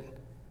basically is that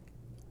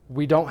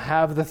we don't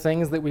have the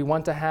things that we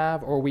want to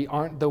have, or we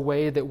aren't the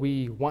way that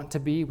we want to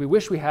be. We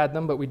wish we had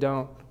them, but we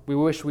don't. We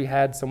wish we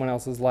had someone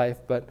else's life,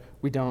 but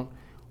we don't.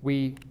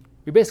 We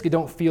basically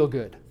don't feel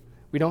good.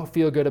 We don't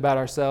feel good about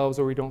ourselves,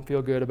 or we don't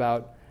feel good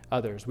about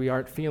others. We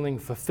aren't feeling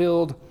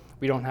fulfilled.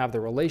 We don't have the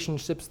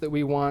relationships that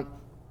we want.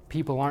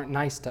 People aren't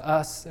nice to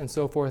us, and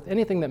so forth.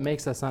 Anything that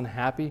makes us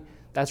unhappy,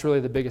 that's really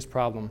the biggest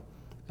problem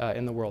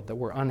in the world, that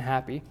we're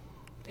unhappy.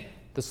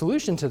 The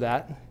solution to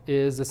that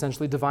is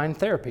essentially divine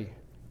therapy,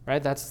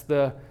 right? That's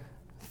the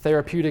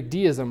therapeutic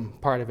deism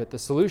part of it. The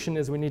solution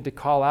is we need to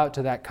call out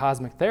to that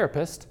cosmic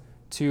therapist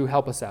to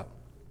help us out.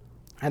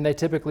 And they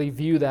typically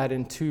view that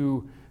in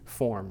two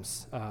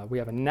forms. We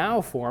have a now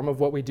form of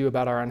what we do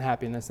about our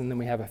unhappiness, and then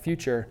we have a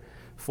future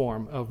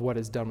form of what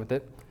is done with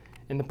it.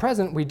 In the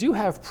present, we do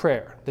have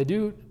prayer. They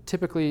do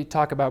typically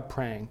talk about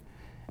praying,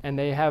 and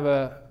they have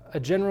a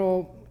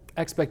general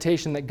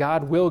expectation that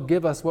God will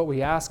give us what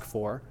we ask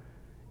for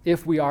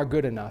if we are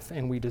good enough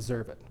and we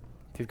deserve it.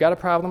 If you've got a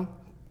problem,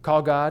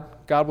 call God.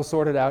 God will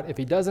sort it out. If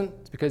he doesn't,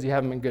 it's because you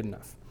haven't been good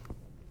enough.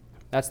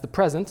 That's the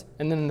present.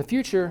 And then in the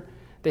future,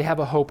 they have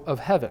a hope of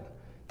heaven,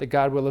 that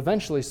God will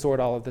eventually sort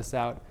all of this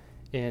out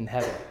in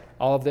heaven.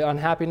 All of the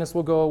unhappiness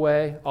will go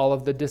away. All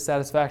of the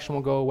dissatisfaction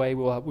will go away.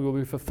 We will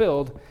be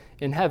fulfilled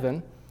in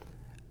heaven,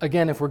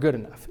 again, if we're good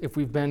enough, if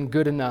we've been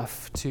good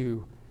enough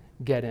to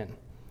get in.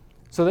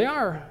 So they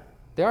are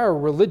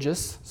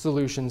religious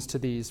solutions to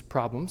these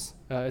problems.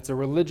 It's a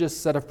religious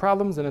set of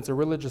problems, and it's a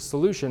religious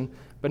solution,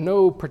 but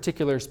no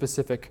particular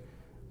specific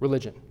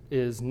religion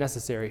is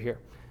necessary here.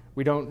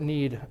 We don't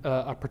need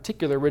a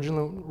particular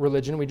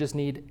religion. We just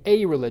need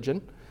a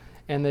religion.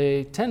 And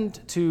they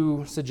tend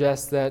to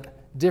suggest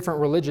that different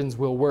religions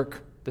will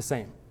work the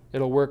same.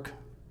 It'll work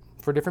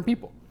for different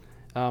people.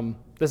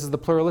 This is the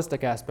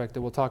pluralistic aspect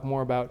that we'll talk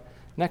more about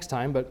next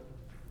time. But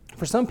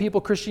for some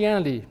people,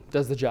 Christianity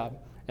does the job.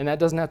 And that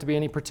doesn't have to be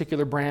any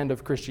particular brand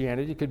of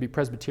Christianity. It could be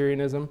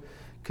Presbyterianism,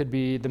 could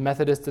be the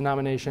Methodist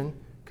denomination,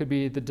 could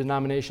be the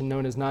denomination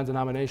known as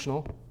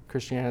non-denominational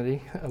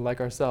Christianity, like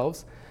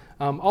ourselves.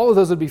 All of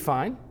those would be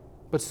fine,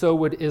 but so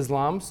would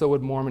Islam, so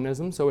would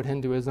Mormonism, so would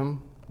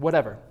Hinduism,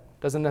 whatever.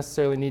 Doesn't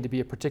necessarily need to be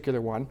a particular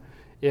one.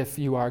 If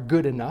you are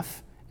good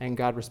enough and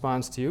God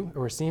responds to you,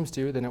 or seems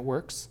to, then it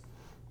works.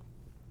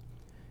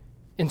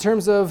 In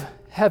terms of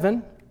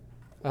heaven,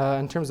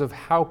 in terms of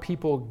how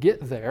people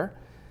get there,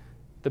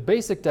 the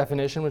basic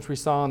definition, which we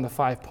saw in the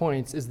 5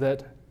 points, is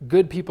that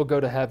good people go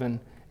to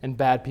heaven and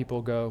bad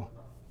people go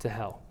to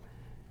hell.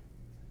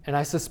 And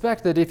I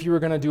suspect that if you were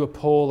going to do a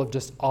poll of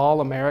just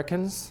all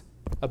Americans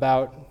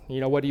about,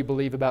 what do you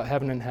believe about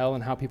heaven and hell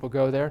and how people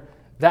go there,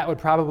 that would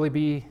probably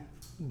be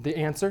the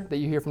answer that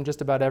you hear from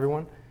just about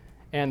everyone.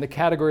 And the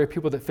category of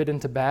people that fit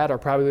into bad are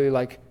probably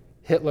like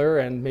Hitler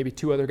and maybe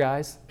 2 other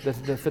guys that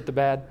fit the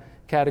bad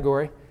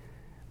category.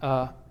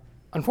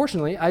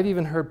 Unfortunately, I've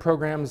even heard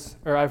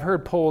I've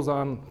heard polls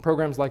on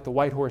programs like the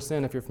White Horse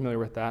Inn, if you're familiar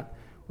with that,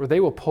 where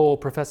they will poll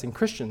professing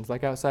Christians,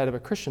 like outside of a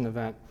Christian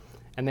event,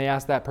 and they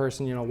ask that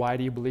person, why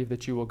do you believe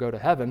that you will go to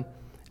heaven?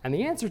 And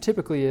the answer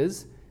typically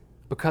is,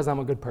 because I'm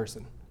a good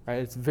person, right?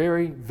 It's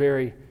very,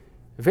 very,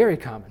 very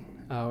common,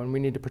 and we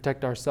need to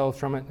protect ourselves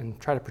from it and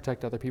try to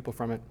protect other people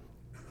from it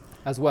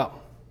as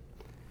well.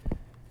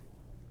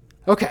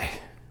 Okay.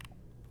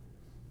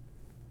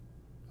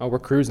 Oh, we're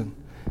cruising.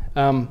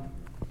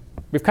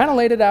 We've kind of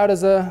laid it out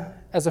as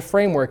a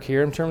framework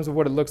here in terms of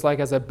what it looks like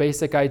as a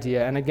basic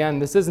idea. And again,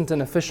 this isn't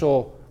an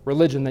official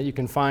religion that you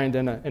can find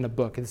in a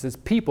book. This is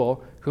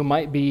people who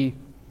might be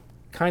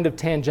kind of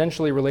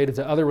tangentially related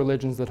to other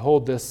religions that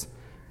hold this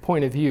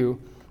point of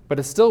view, but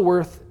it's still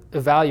worth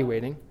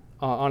evaluating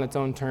on its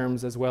own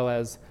terms, as well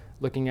as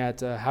looking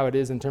at how it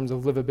is in terms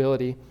of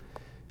livability.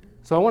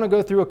 So I want to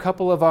go through a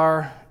couple of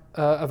our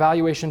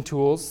evaluation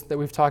tools that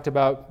we've talked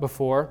about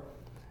before.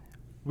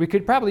 We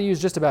could probably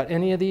use just about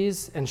any of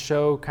these and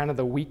show kind of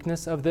the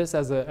weakness of this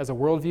as a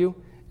worldview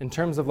in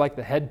terms of like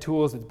the head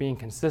tools, it's being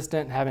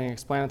consistent, having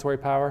explanatory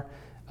power.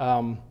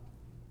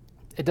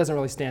 It doesn't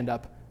really stand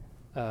up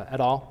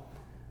at all.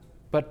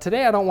 But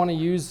today I don't want to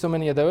use so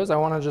many of those. I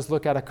want to just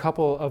look at a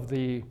couple of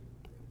the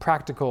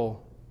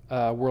practical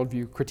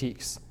worldview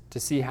critiques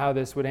to see how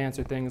this would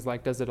answer things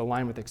like, does it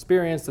align with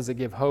experience? Does it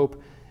give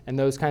hope? And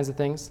those kinds of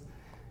things.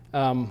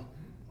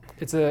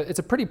 It's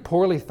a pretty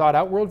poorly thought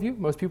out worldview.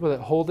 Most people that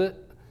hold it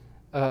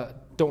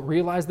don't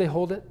realize they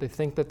hold it. They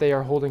think that they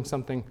are holding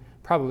something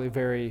probably a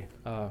very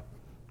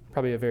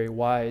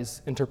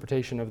wise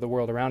interpretation of the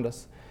world around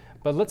us.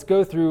 But let's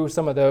go through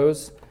some of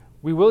those.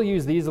 We will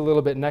use these a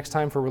little bit next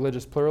time for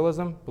religious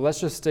pluralism, but let's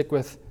just stick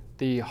with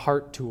the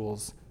heart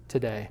tools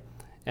today.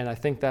 And I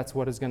think that's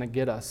what is going to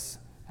get us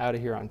out of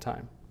here on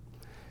time.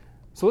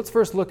 So let's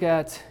first look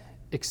at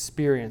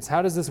experience.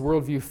 How does this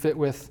worldview fit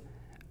with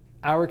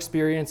our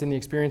experience and the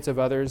experience of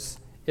others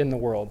in the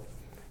world?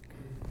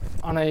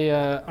 On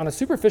a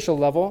superficial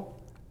level,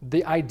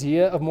 the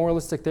idea of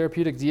moralistic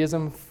therapeutic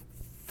deism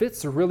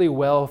fits really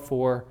well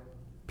for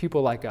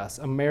people like us,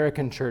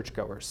 American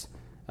churchgoers.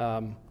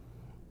 And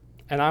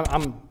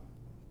I'm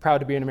proud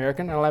to be an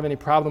American. I don't have any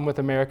problem with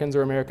Americans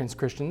or Americans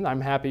Christians.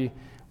 I'm happy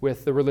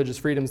with the religious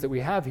freedoms that we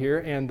have here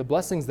and the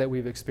blessings that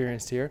we've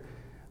experienced here.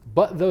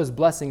 But those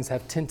blessings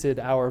have tinted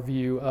our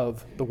view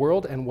of the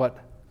world and what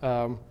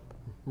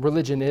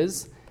religion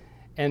is.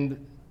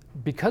 And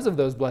because of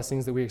those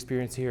blessings that we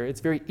experience here, it's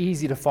very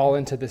easy to fall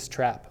into this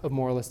trap of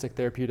moralistic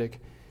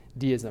therapeutic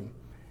deism.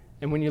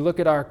 And when you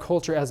look at our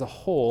culture as a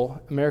whole,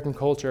 American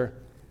culture,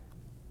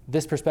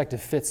 this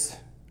perspective fits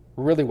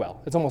really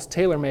well. It's almost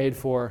tailor-made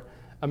for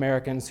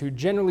Americans who,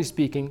 generally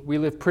speaking, we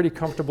live pretty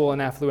comfortable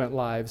and affluent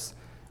lives.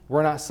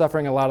 We're not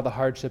suffering a lot of the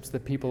hardships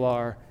that people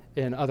are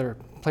in other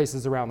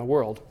places around the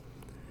world.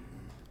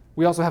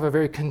 We also have a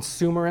very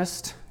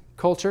consumerist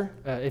culture.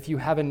 If you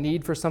have a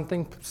need for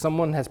something,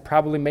 someone has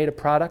probably made a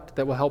product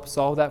that will help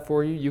solve that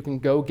for you. You can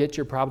go get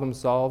your problem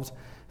solved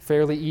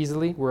fairly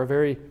easily. We're a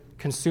very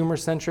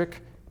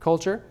consumer-centric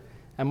culture,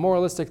 and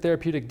moralistic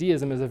therapeutic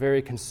deism is a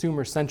very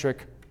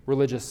consumer-centric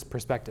religious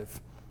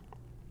perspective.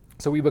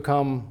 So we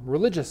become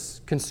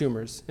religious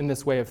consumers in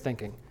this way of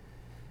thinking.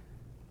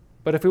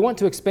 But if we want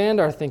to expand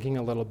our thinking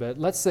a little bit,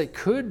 let's say,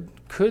 could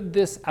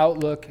this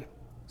outlook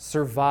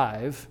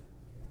survive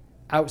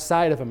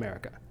outside of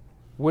America?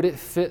 Would it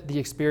fit the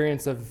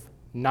experience of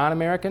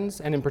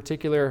non-Americans, and in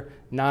particular,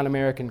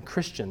 non-American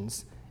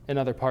Christians in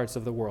other parts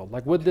of the world?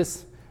 Like, would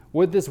this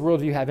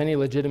worldview have any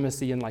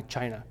legitimacy in, like,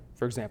 China,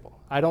 for example?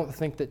 I don't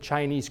think that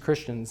Chinese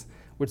Christians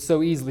would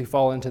so easily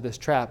fall into this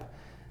trap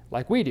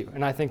like we do.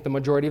 And I think the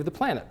majority of the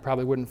planet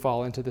probably wouldn't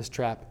fall into this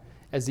trap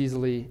as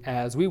easily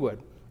as we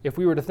would. If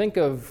we were to think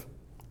of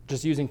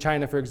just using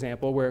China, for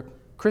example, where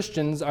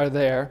Christians are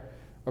there,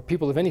 or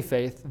people of any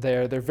faith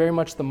there, they're very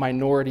much the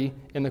minority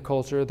in the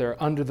culture.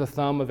 They're under the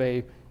thumb of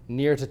a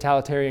near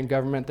totalitarian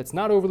government that's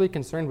not overly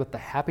concerned with the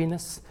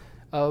happiness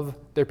of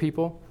their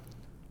people.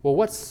 Well,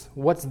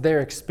 what's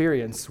their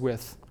experience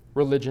with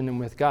religion and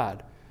with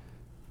God?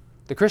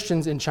 the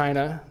Christians in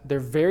China, they're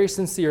very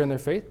sincere in their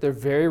faith. They're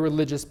very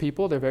religious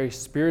people. They're very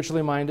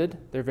spiritually minded.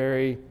 They're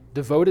very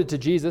devoted to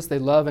Jesus. They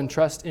love and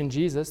trust in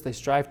Jesus. They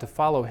strive to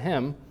follow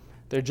him.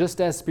 They're just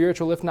as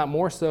spiritual, if not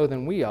more so,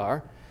 than we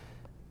are.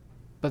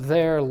 But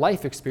their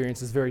life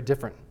experience is very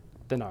different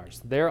than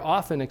ours. They're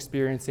often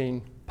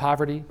experiencing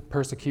poverty,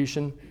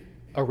 persecution,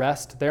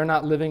 arrest. They're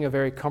not living a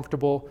very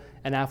comfortable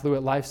and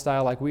affluent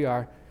lifestyle like we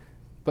are.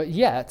 But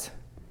yet,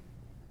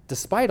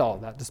 despite all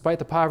that, despite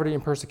the poverty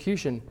and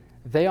persecution,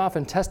 they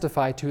often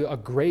testify to a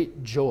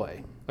great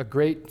joy, a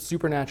great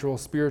supernatural,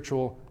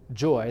 spiritual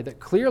joy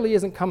that clearly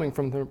isn't coming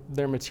from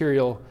their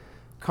material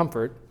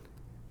comfort,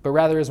 but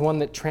rather is one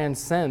that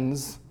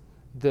transcends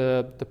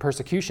the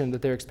persecution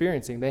that they're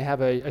experiencing. They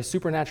have a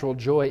supernatural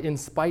joy in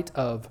spite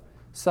of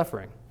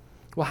suffering.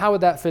 Well, how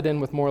would that fit in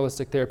with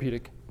moralistic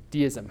therapeutic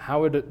deism? How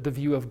would the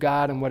view of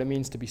God and what it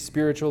means to be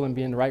spiritual and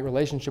be in the right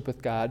relationship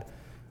with God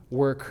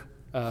work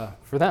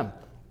for them?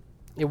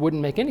 It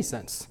wouldn't make any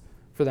sense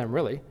for them,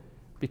 really,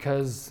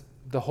 because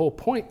the whole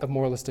point of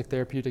moralistic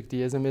therapeutic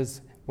deism is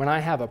when I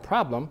have a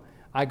problem,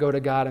 I go to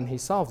God and he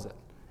solves it,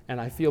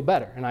 and I feel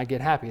better, and I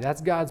get happy.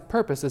 That's God's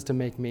purpose, is to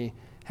make me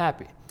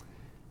happy.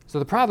 So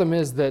the problem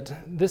is that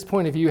this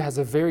point of view has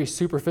a very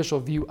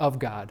superficial view of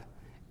God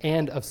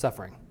and of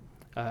suffering.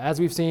 As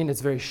we've seen,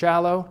 it's very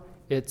shallow.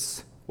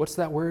 It's, what's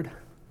that word?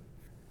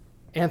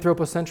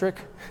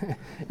 Anthropocentric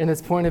in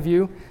its point of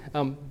view.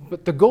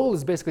 But the goal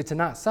is basically to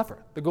not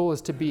suffer. The goal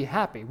is to be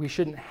happy. We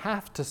shouldn't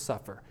have to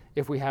suffer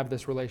if we have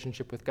this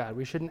relationship with God.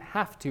 We shouldn't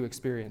have to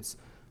experience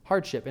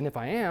hardship. And if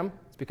I am,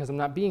 it's because I'm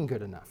not being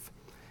good enough.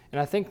 And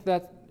I think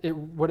that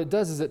what it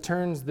does is it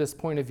turns this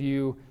point of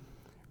view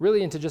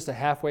really into just a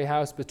halfway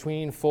house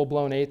between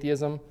full-blown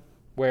atheism,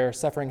 where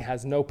suffering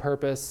has no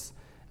purpose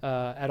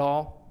at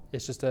all.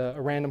 It's just a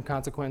random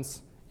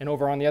consequence. And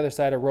over on the other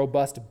side, a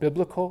robust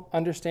biblical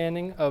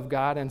understanding of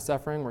God and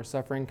suffering, where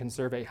suffering can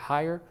serve a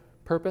higher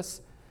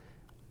purpose.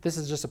 This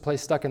is just a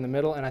place stuck in the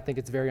middle, and I think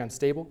it's very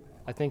unstable.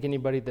 I think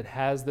anybody that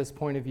has this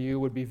point of view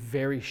would be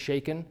very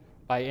shaken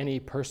by any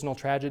personal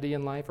tragedy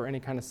in life or any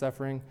kind of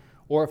suffering,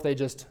 or if they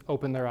just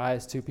open their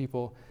eyes to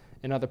people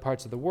in other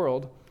parts of the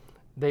world,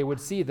 they would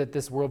see that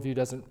this worldview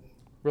doesn't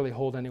really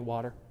hold any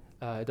water.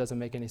 It doesn't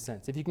make any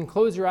sense. If you can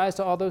close your eyes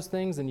to all those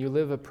things and you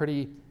live a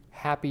pretty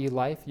happy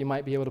life, you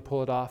might be able to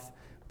pull it off.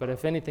 But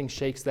if anything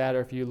shakes that,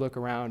 or if you look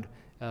around,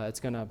 it's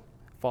going to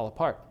fall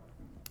apart.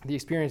 The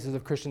experiences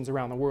of Christians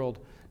around the world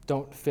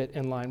don't fit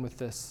in line with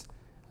this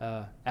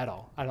at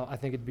all. I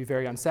think it'd be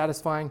very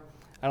unsatisfying.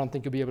 I don't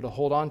think you'll be able to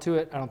hold on to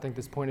it. I don't think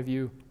this point of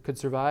view could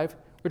survive,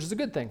 which is a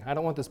good thing. I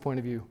don't want this point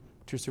of view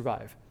to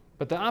survive.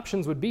 But the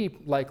options would be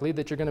likely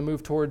that you're going to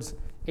move towards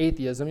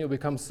atheism. You'll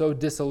become so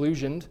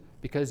disillusioned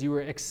because you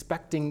were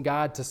expecting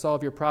God to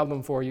solve your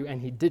problem for you,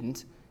 and he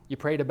didn't. You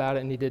prayed about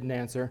it, and he didn't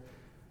answer.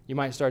 You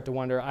might start to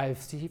wonder, I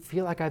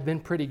feel like I've been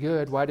pretty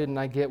good. Why didn't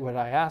I get what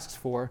I asked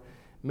for?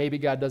 Maybe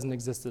God doesn't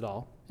exist at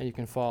all, and you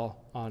can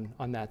fall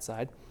on that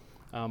side.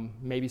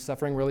 Maybe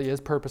suffering really is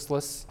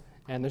purposeless,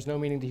 and there's no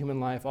meaning to human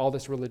life. All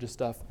this religious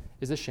stuff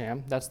is a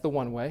sham. That's the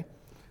one way.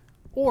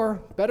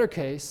 Or, better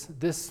case,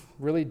 this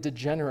really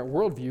degenerate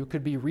worldview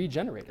could be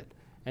regenerated,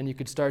 and you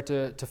could start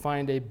to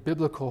find a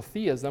biblical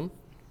theism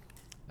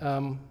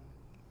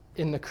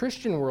in the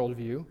Christian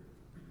worldview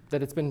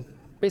that it's been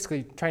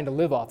basically trying to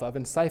live off of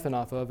and siphon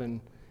off of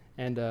and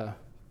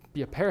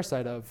be a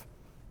parasite of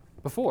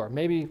before.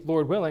 Maybe,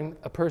 Lord willing,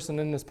 a person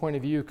in this point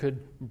of view could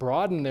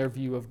broaden their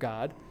view of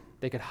God.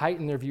 They could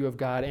heighten their view of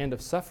God and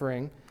of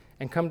suffering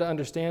and come to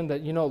understand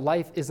that,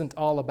 life isn't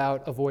all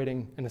about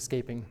avoiding and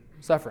escaping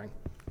suffering,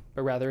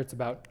 but rather it's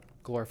about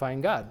glorifying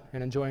God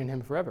and enjoying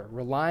him forever,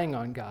 relying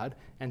on God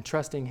and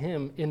trusting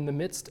him in the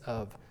midst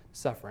of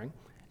suffering,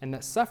 and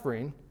that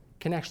suffering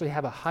can actually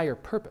have a higher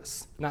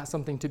purpose, not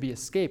something to be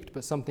escaped,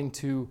 but something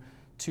to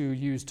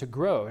use to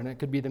grow. And it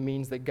could be the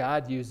means that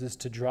God uses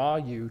to draw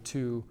you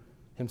to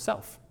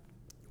himself.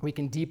 We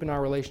can deepen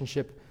our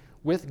relationship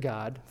with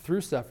God through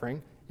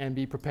suffering and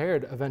be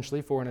prepared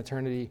eventually for an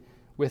eternity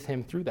with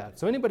him through that.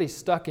 So anybody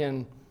stuck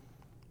in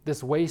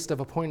this waste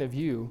of a point of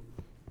view,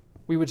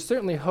 we would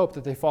certainly hope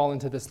that they fall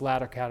into this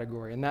latter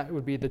category, and that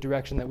would be the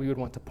direction that we would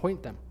want to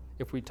point them.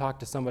 If we talk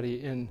to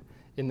somebody in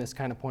this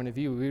kind of point of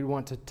view, we would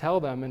want to tell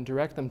them and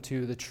direct them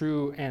to the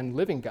true and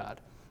living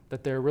God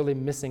that they're really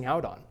missing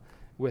out on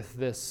with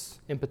this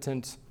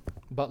impotent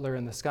butler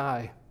in the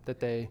sky that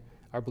they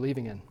are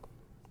believing in.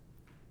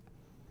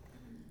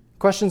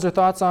 Questions or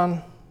thoughts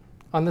on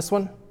this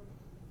one?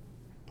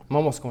 I'm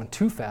almost going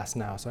too fast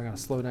now, so I got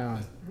to slow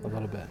down a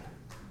little bit.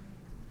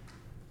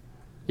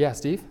 Yeah,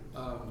 Steve?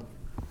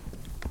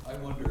 I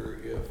wonder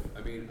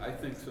I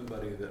think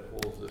somebody that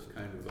holds this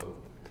kind of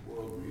a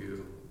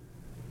worldview,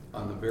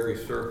 on the very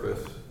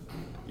surface,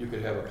 you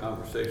could have a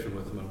conversation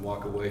with them and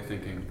walk away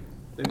thinking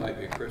they might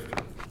be a Christian.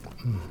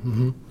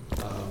 Mm-hmm.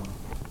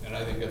 And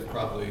I think that's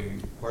probably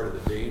part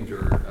of the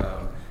danger.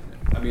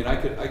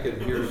 I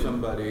could hear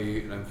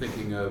somebody, and I'm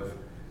thinking of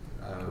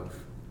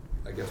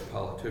I guess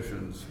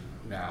politicians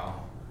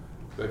now,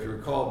 but if you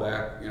recall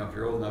back, if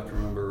you're old enough to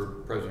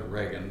remember President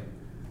Reagan,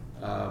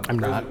 I'm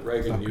not. President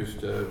Reagan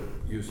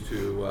used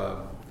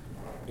to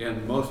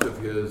end most of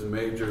his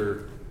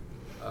major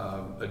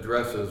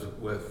addresses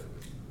with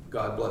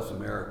 "God bless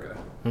America,"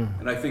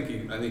 and I think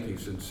he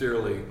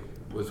sincerely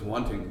was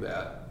wanting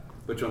that.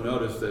 But you'll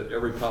notice that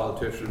every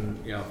politician,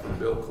 from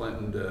Bill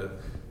Clinton to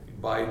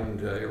Biden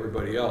to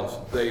everybody else,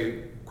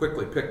 they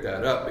quickly pick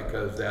that up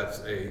because that's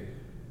a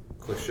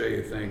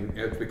cliche thing.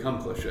 It's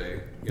become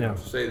cliche, to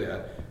say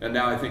that. And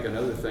now I think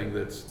another thing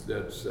that's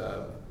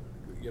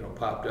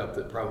popped up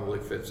that probably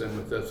fits in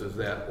with this is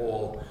that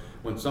whole,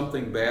 when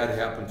something bad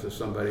happens to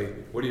somebody,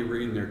 what do you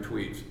read in their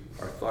tweets?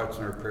 Our thoughts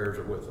and our prayers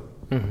are with them.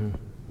 Mm-hmm.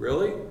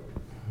 Really?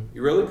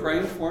 You really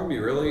praying for them?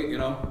 You really,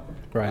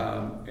 Right.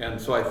 And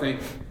so I think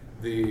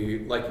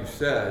like you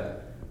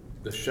said,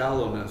 the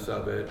shallowness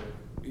of it,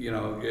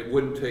 it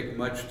wouldn't take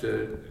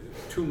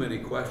too many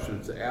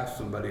questions to ask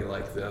somebody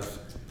like this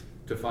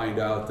to find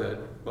out that,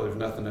 well, there's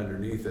nothing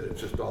underneath it.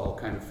 It's just all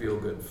kind of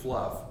feel-good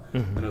fluff.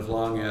 Mm-hmm. And as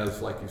long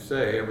as, like you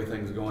say,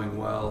 everything's going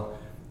well,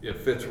 it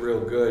fits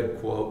real good,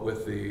 quote,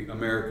 with the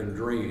American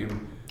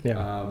dream.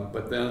 Yeah.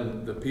 But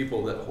then the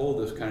people that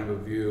hold this kind of a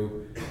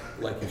view,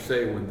 like you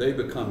say, when they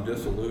become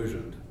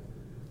disillusioned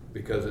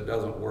because it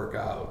doesn't work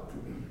out,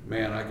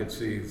 man, I could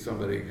see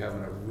somebody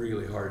having a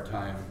really hard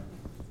time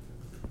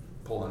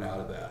pulling out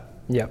of that.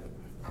 Yep.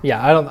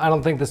 Yeah, I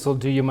don't think this will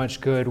do you much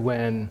good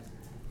when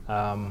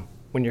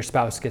your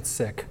spouse gets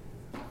sick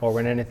or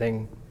when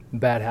anything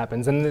bad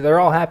happens. And they're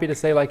all happy to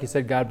say, like you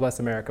said, God bless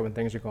America when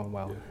things are going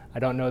well. Yeah. I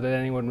don't know that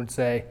anyone would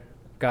say,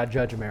 God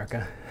judge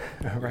America,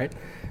 right?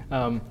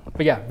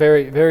 But yeah,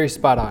 very, very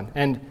spot on.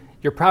 And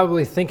you're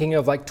probably thinking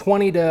of like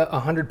 20 to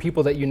 100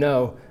 people that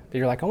that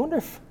you're like, I wonder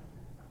if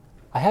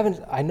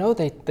I know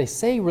they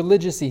say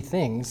religious-y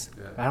things.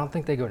 Yeah. I don't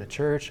think they go to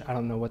church. I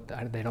don't know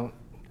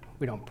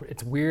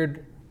it's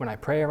weird when I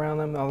pray around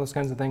them, all those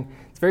kinds of things.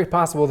 It's very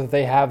possible that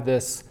they have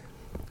this,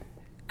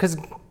 because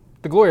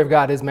the glory of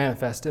God is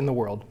manifest in the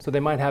world. So they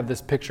might have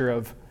this picture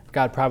of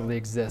God probably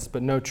exists,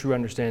 but no true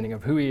understanding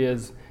of who he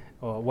is,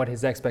 what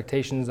his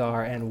expectations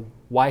are, and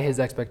why his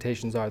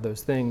expectations are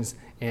those things,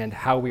 and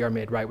how we are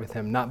made right with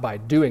him, not by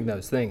doing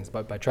those things,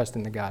 but by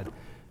trusting the God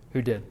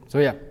who did. So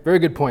yeah, very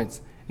good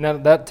points. Now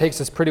that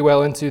takes us pretty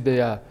well into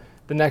the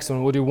next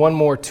one. We'll do one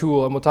more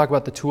tool, and we'll talk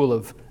about the tool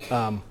of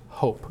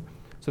hope.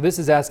 So this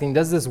is asking,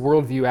 does this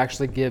worldview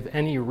actually give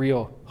any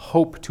real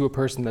hope to a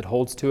person that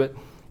holds to it,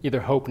 either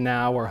hope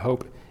now or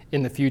hope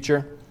in the future?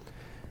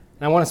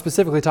 And I want to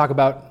specifically talk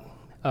about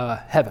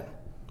heaven.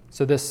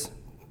 So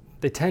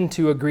they tend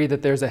to agree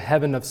that there's a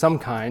heaven of some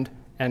kind,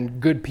 and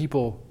good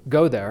people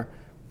go there.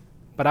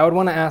 But I would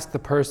want to ask the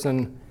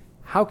person,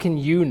 how can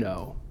you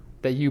know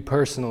that you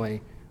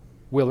personally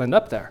will end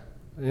up there?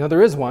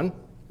 There is one.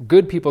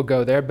 Good people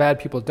go there, bad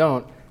people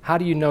don't. How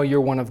do you know you're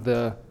one of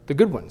the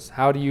good ones?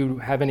 How do you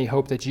have any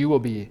hope that you will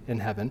be in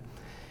heaven?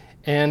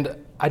 And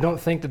I don't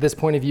think that this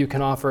point of view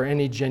can offer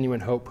any genuine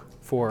hope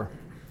for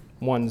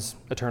one's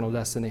eternal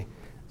destiny.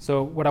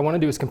 So what I want to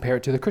do is compare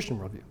it to the Christian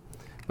worldview.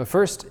 But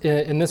first,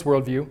 in this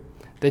worldview,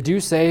 they do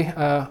say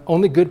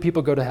only good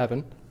people go to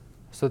heaven.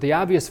 So the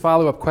obvious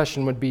follow-up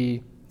question would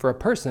be, for a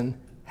person,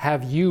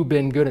 have you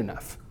been good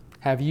enough?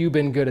 Have you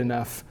been good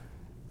enough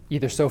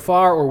either so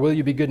far, or will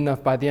you be good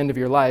enough by the end of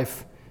your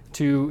life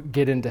to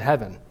get into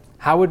heaven?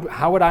 How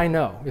would I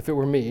know if it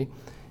were me?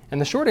 And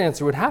the short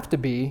answer would have to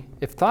be,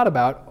 if thought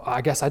about, I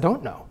guess I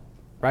don't know,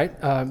 right?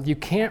 You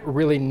can't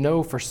really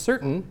know for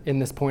certain in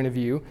this point of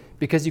view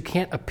because you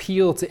can't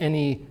appeal to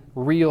any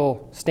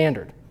real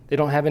standard. They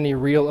don't have any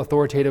real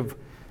authoritative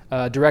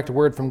direct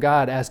word from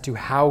God as to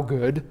how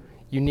good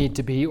you need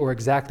to be or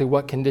exactly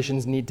what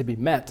conditions need to be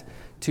met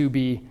to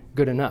be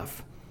good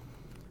enough.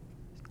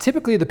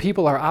 Typically, the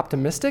people are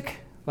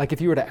optimistic. Like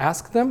if you were to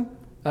ask them,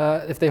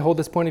 if they hold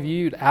this point of view,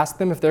 you'd ask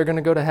them if they're going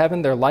to go to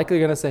heaven. They're likely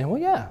going to say, well,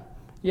 yeah,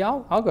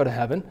 I'll go to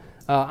heaven.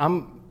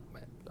 I'm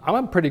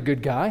a pretty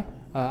good guy.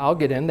 I'll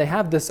get in. They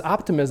have this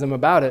optimism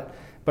about it,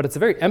 but it's a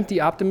very empty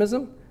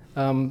optimism.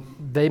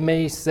 They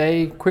may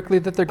say quickly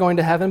that they're going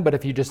to heaven, but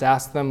if you just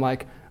ask them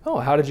like, oh,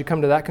 how did you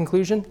come to that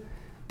conclusion?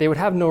 They would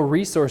have no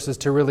resources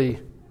to really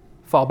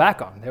fall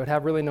back on. They would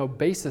have really no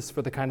basis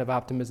for the kind of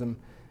optimism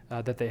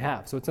that they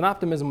have. So it's an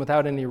optimism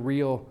without any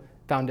real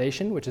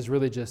foundation, which is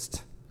really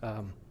just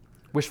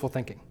wishful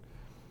thinking.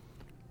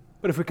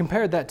 But if we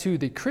compared that to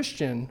the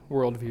Christian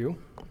worldview,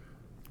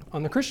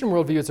 on the Christian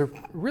worldview, it's a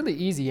really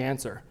easy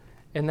answer,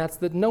 and that's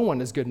that no one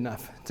is good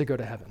enough to go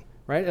to heaven,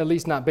 right? At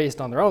least not based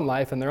on their own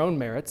life and their own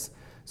merits.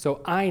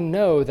 So I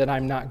know that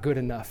I'm not good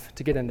enough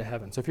to get into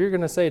heaven. So if you're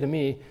going to say to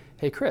me,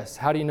 hey, Chris,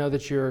 how do you know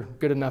that you're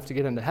good enough to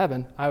get into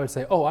heaven? I would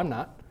say, oh, I'm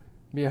not.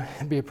 Be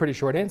a pretty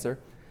short answer.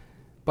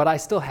 But I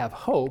still have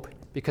hope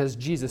because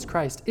Jesus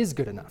Christ is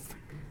good enough,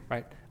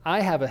 right?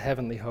 I have a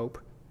heavenly hope,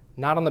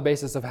 not on the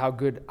basis of how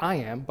good I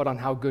am, but on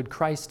how good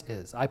Christ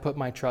is. I put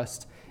my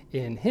trust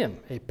in him,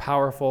 a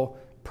powerful,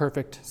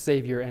 perfect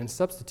Savior and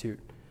substitute.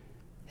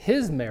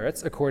 His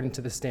merits, according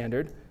to the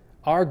standard,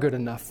 are good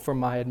enough for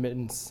my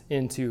admittance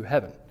into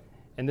heaven.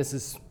 And this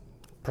is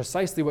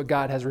precisely what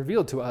God has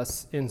revealed to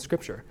us in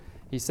Scripture.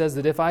 He says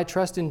that if I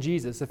trust in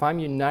Jesus, if I'm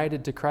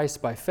united to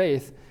Christ by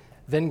faith,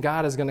 then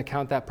God is going to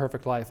count that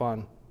perfect life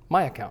on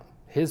my account.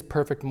 His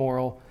perfect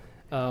moral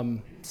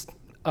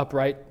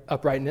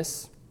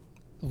uprightness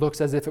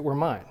looks as if it were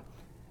mine.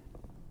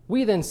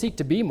 We then seek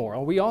to be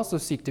moral. We also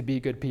seek to be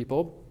good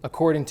people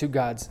according to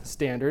God's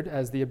standard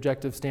as the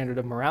objective standard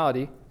of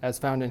morality as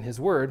found in his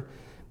word.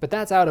 But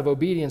that's out of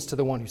obedience to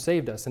the one who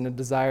saved us and a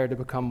desire to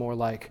become more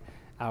like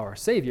our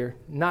Savior,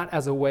 not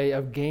as a way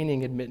of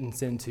gaining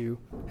admittance into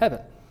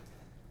heaven.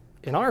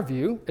 In our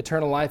view,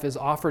 eternal life is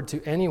offered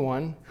to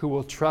anyone who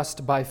will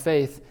trust by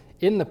faith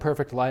in the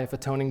perfect life,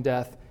 atoning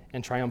death,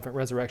 and triumphant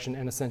resurrection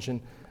and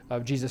ascension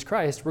of Jesus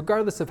Christ,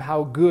 regardless of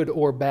how good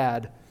or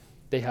bad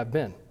they have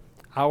been.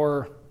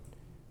 Our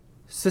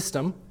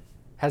system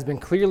has been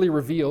clearly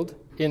revealed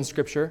in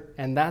Scripture,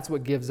 and that's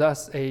what gives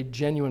us a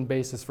genuine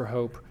basis for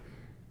hope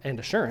and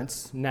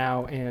assurance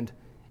now and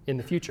in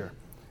the future.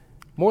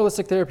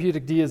 Moralistic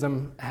therapeutic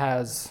deism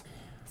has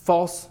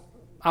false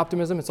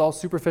optimism. It's all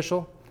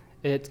superficial.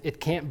 It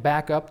can't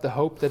back up the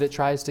hope that it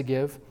tries to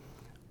give,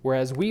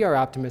 whereas we are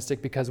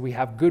optimistic because we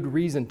have good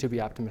reason to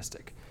be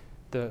optimistic.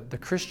 The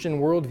Christian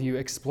worldview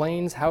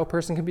explains how a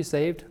person can be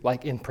saved,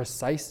 like in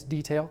precise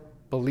detail.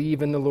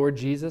 Believe in the Lord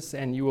Jesus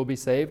and you will be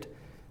saved.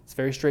 It's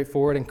very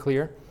straightforward and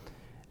clear.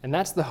 And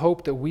that's the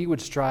hope that we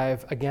would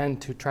strive, again,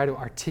 to try to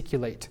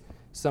articulate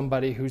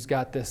somebody who's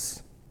got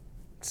this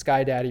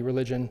sky daddy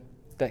religion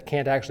that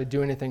can't actually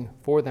do anything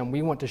for them.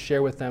 We want to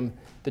share with them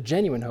the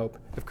genuine hope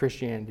of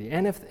Christianity.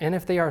 And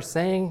if they are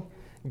saying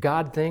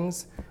God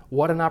things,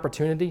 what an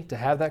opportunity to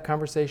have that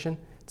conversation.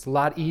 It's a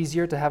lot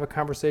easier to have a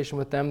conversation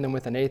with them than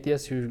with an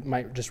atheist who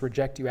might just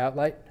reject you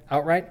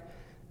outright.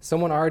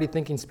 Someone already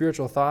thinking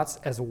spiritual thoughts,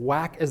 as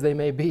whack as they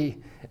may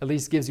be, at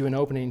least gives you an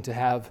opening to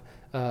have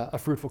a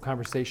fruitful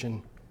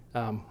conversation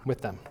with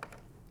them.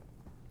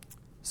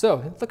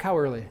 So, look how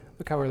early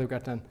we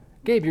got done.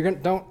 Gabe,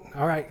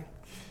 all right.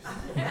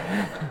 You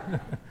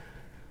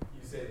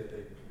say that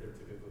they're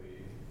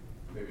typically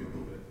maybe a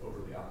little bit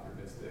overly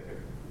optimistic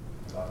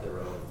about their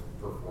own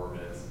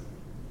performance.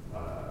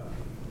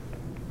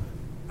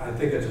 I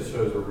think that just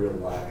shows a real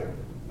lack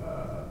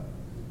of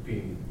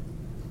being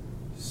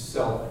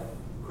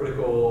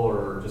self-critical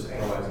or just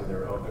analyzing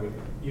their own. I mean,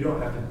 you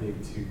don't have to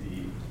dig too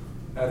deep.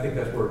 And I think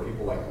that's where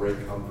people like Ray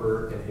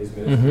Comfort and his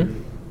ministry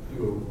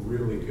do a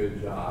really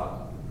good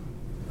job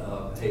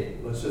of, hey,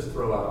 let's just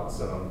throw out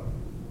some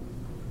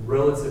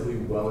relatively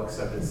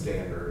well-accepted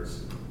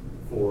standards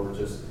for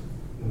just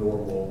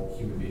normal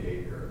human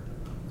behavior.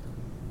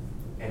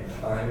 And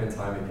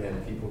time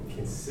again, people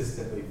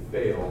consistently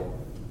fail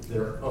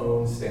their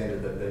own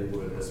standard that they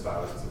would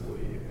espouse to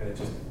believe.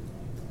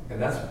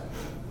 And that's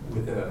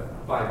within a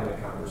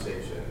 5-minute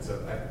conversation.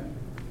 So I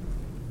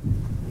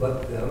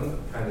let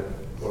them kind of,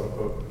 quote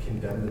unquote,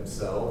 condemn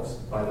themselves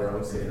by their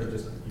own standard.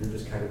 You're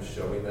just kind of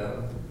showing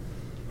them,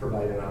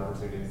 providing an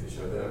opportunity to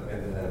show them,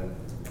 and then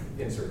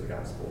insert the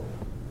gospel.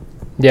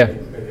 Yeah. Make a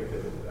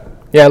pivot to that.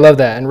 Yeah, I love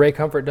that. And Ray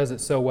Comfort does it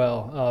so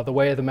well. The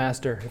Way of the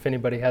Master, if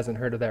anybody hasn't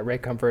heard of that, Ray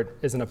Comfort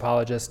is an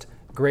apologist.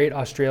 Great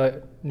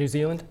New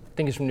Zealand? I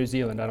think he's from New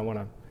Zealand. I don't want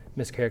to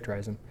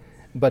mischaracterize him.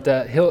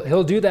 But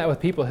he'll do that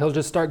with people. He'll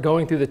just start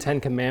going through the 10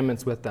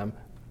 Commandments with them.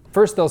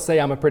 First, they'll say,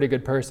 I'm a pretty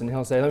good person.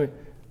 He'll say, do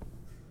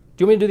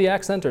you want me to do the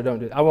accent or don't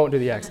do it? I won't do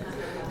the accent.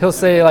 He'll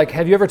say, like,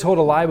 have you ever told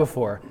a lie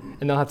before?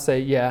 And they'll have to say,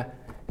 yeah.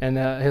 And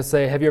he'll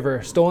say, have you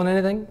ever stolen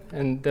anything?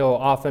 And they'll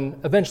often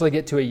eventually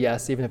get to a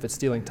yes, even if it's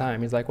stealing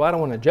time. He's like, well, I don't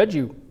want to judge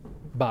you,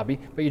 Bobby,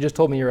 but you just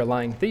told me you're a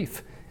lying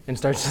thief. And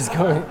starts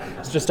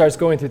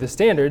going through the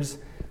standards.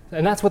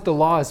 And that's what the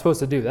law is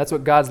supposed to do. That's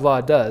what God's law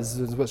does.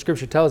 Is what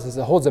Scripture tells us.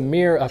 It holds a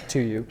mirror up to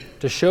you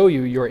to show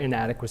you your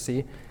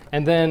inadequacy.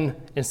 And then,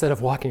 instead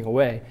of walking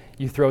away,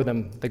 you throw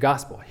them the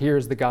gospel.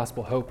 Here's the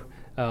gospel hope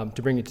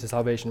to bring you to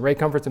salvation. Ray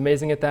Comfort's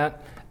amazing at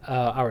that.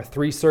 Our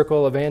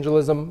 3-circle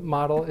evangelism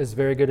model is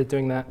very good at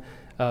doing that.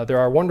 There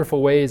are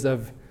wonderful ways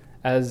of,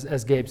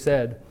 as Gabe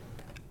said,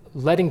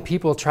 letting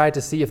people try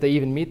to see if they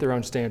even meet their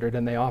own standard,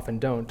 and they often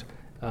don't.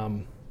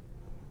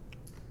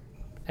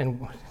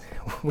 And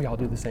we all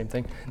do the same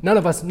thing. None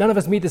of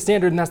us meet the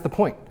standard, and that's the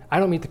point. I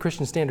don't meet the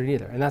Christian standard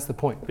either, and that's the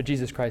point. But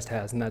Jesus Christ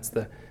has, and that's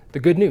the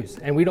good news.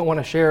 And we don't want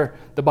to share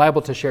the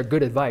Bible to share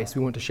good advice.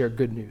 We want to share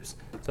good news.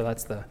 So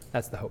that's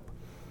the hope.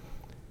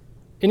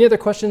 Any other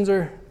questions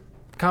or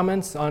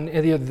comments on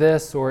any of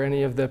this or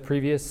any of the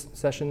previous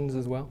sessions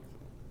as well?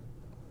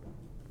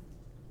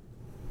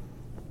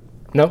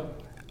 No?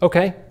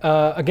 Okay.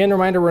 Again,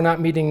 reminder, we're not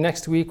meeting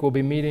next week. We'll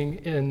be meeting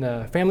in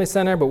the Family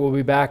Center, but we'll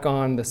be back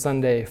on the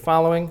Sunday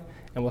following,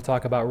 and we'll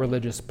talk about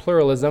religious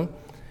pluralism.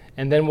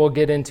 And then we'll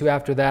get into,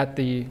 after that,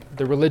 the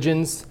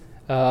religions.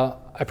 I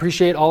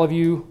appreciate all of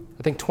you.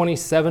 I think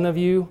 27 of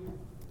you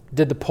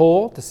did the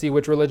poll to see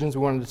which religions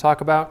we wanted to talk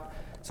about.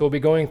 So we'll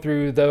be going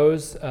through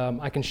those.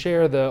 I can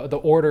share the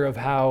order of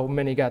how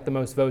many got the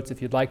most votes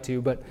if you'd like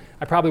to, but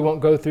I probably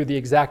won't go through the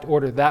exact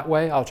order that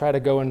way. I'll try to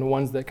go into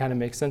ones that kind of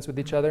make sense with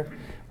each other.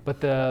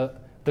 But the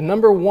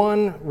number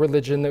one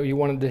religion that you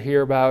wanted to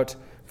hear about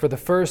for the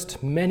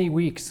first many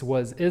weeks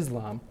was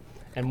Islam.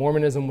 and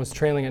Mormonism was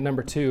trailing at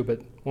number 2,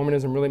 but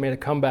Mormonism really made a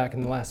comeback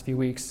in the last few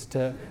weeks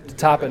to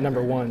top at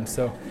number 1.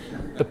 So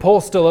the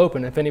poll's still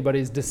open if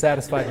anybody's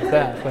dissatisfied with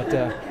that,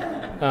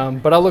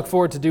 but I'll look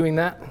forward to doing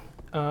that.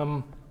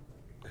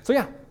 So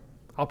yeah,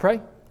 I'll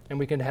pray, and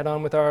we can head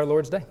on with our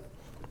Lord's Day.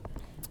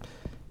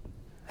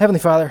 Heavenly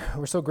Father,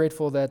 we're so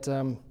grateful that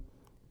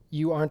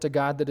you aren't a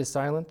God that is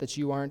silent, that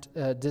you aren't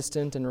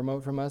distant and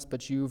remote from us,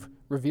 but you've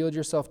revealed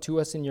yourself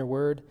to us in your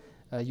word.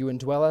 You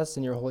indwell us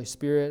in your Holy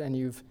Spirit, and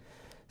you've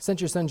sent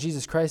your Son,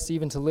 Jesus Christ,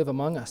 even to live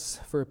among us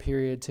for a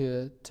period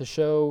to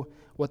show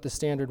what the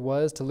standard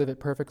was, to live it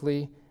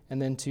perfectly,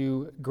 and then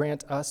to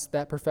grant us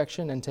that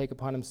perfection and take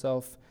upon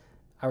himself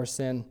our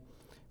sin.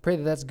 Pray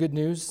that that's good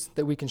news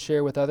that we can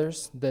share with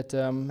others that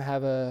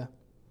have a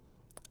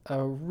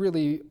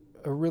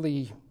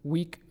really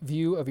weak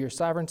view of your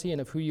sovereignty and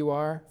of who you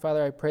are.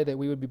 Father, I pray that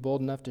we would be bold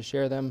enough to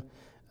share them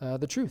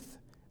the truth,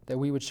 that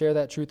we would share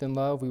that truth in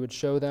love. We would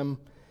show them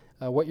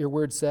what your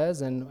word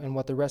says and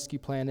what the rescue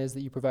plan is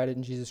that you provided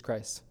in Jesus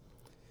Christ.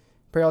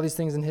 Pray all these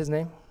things in his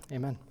name.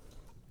 Amen.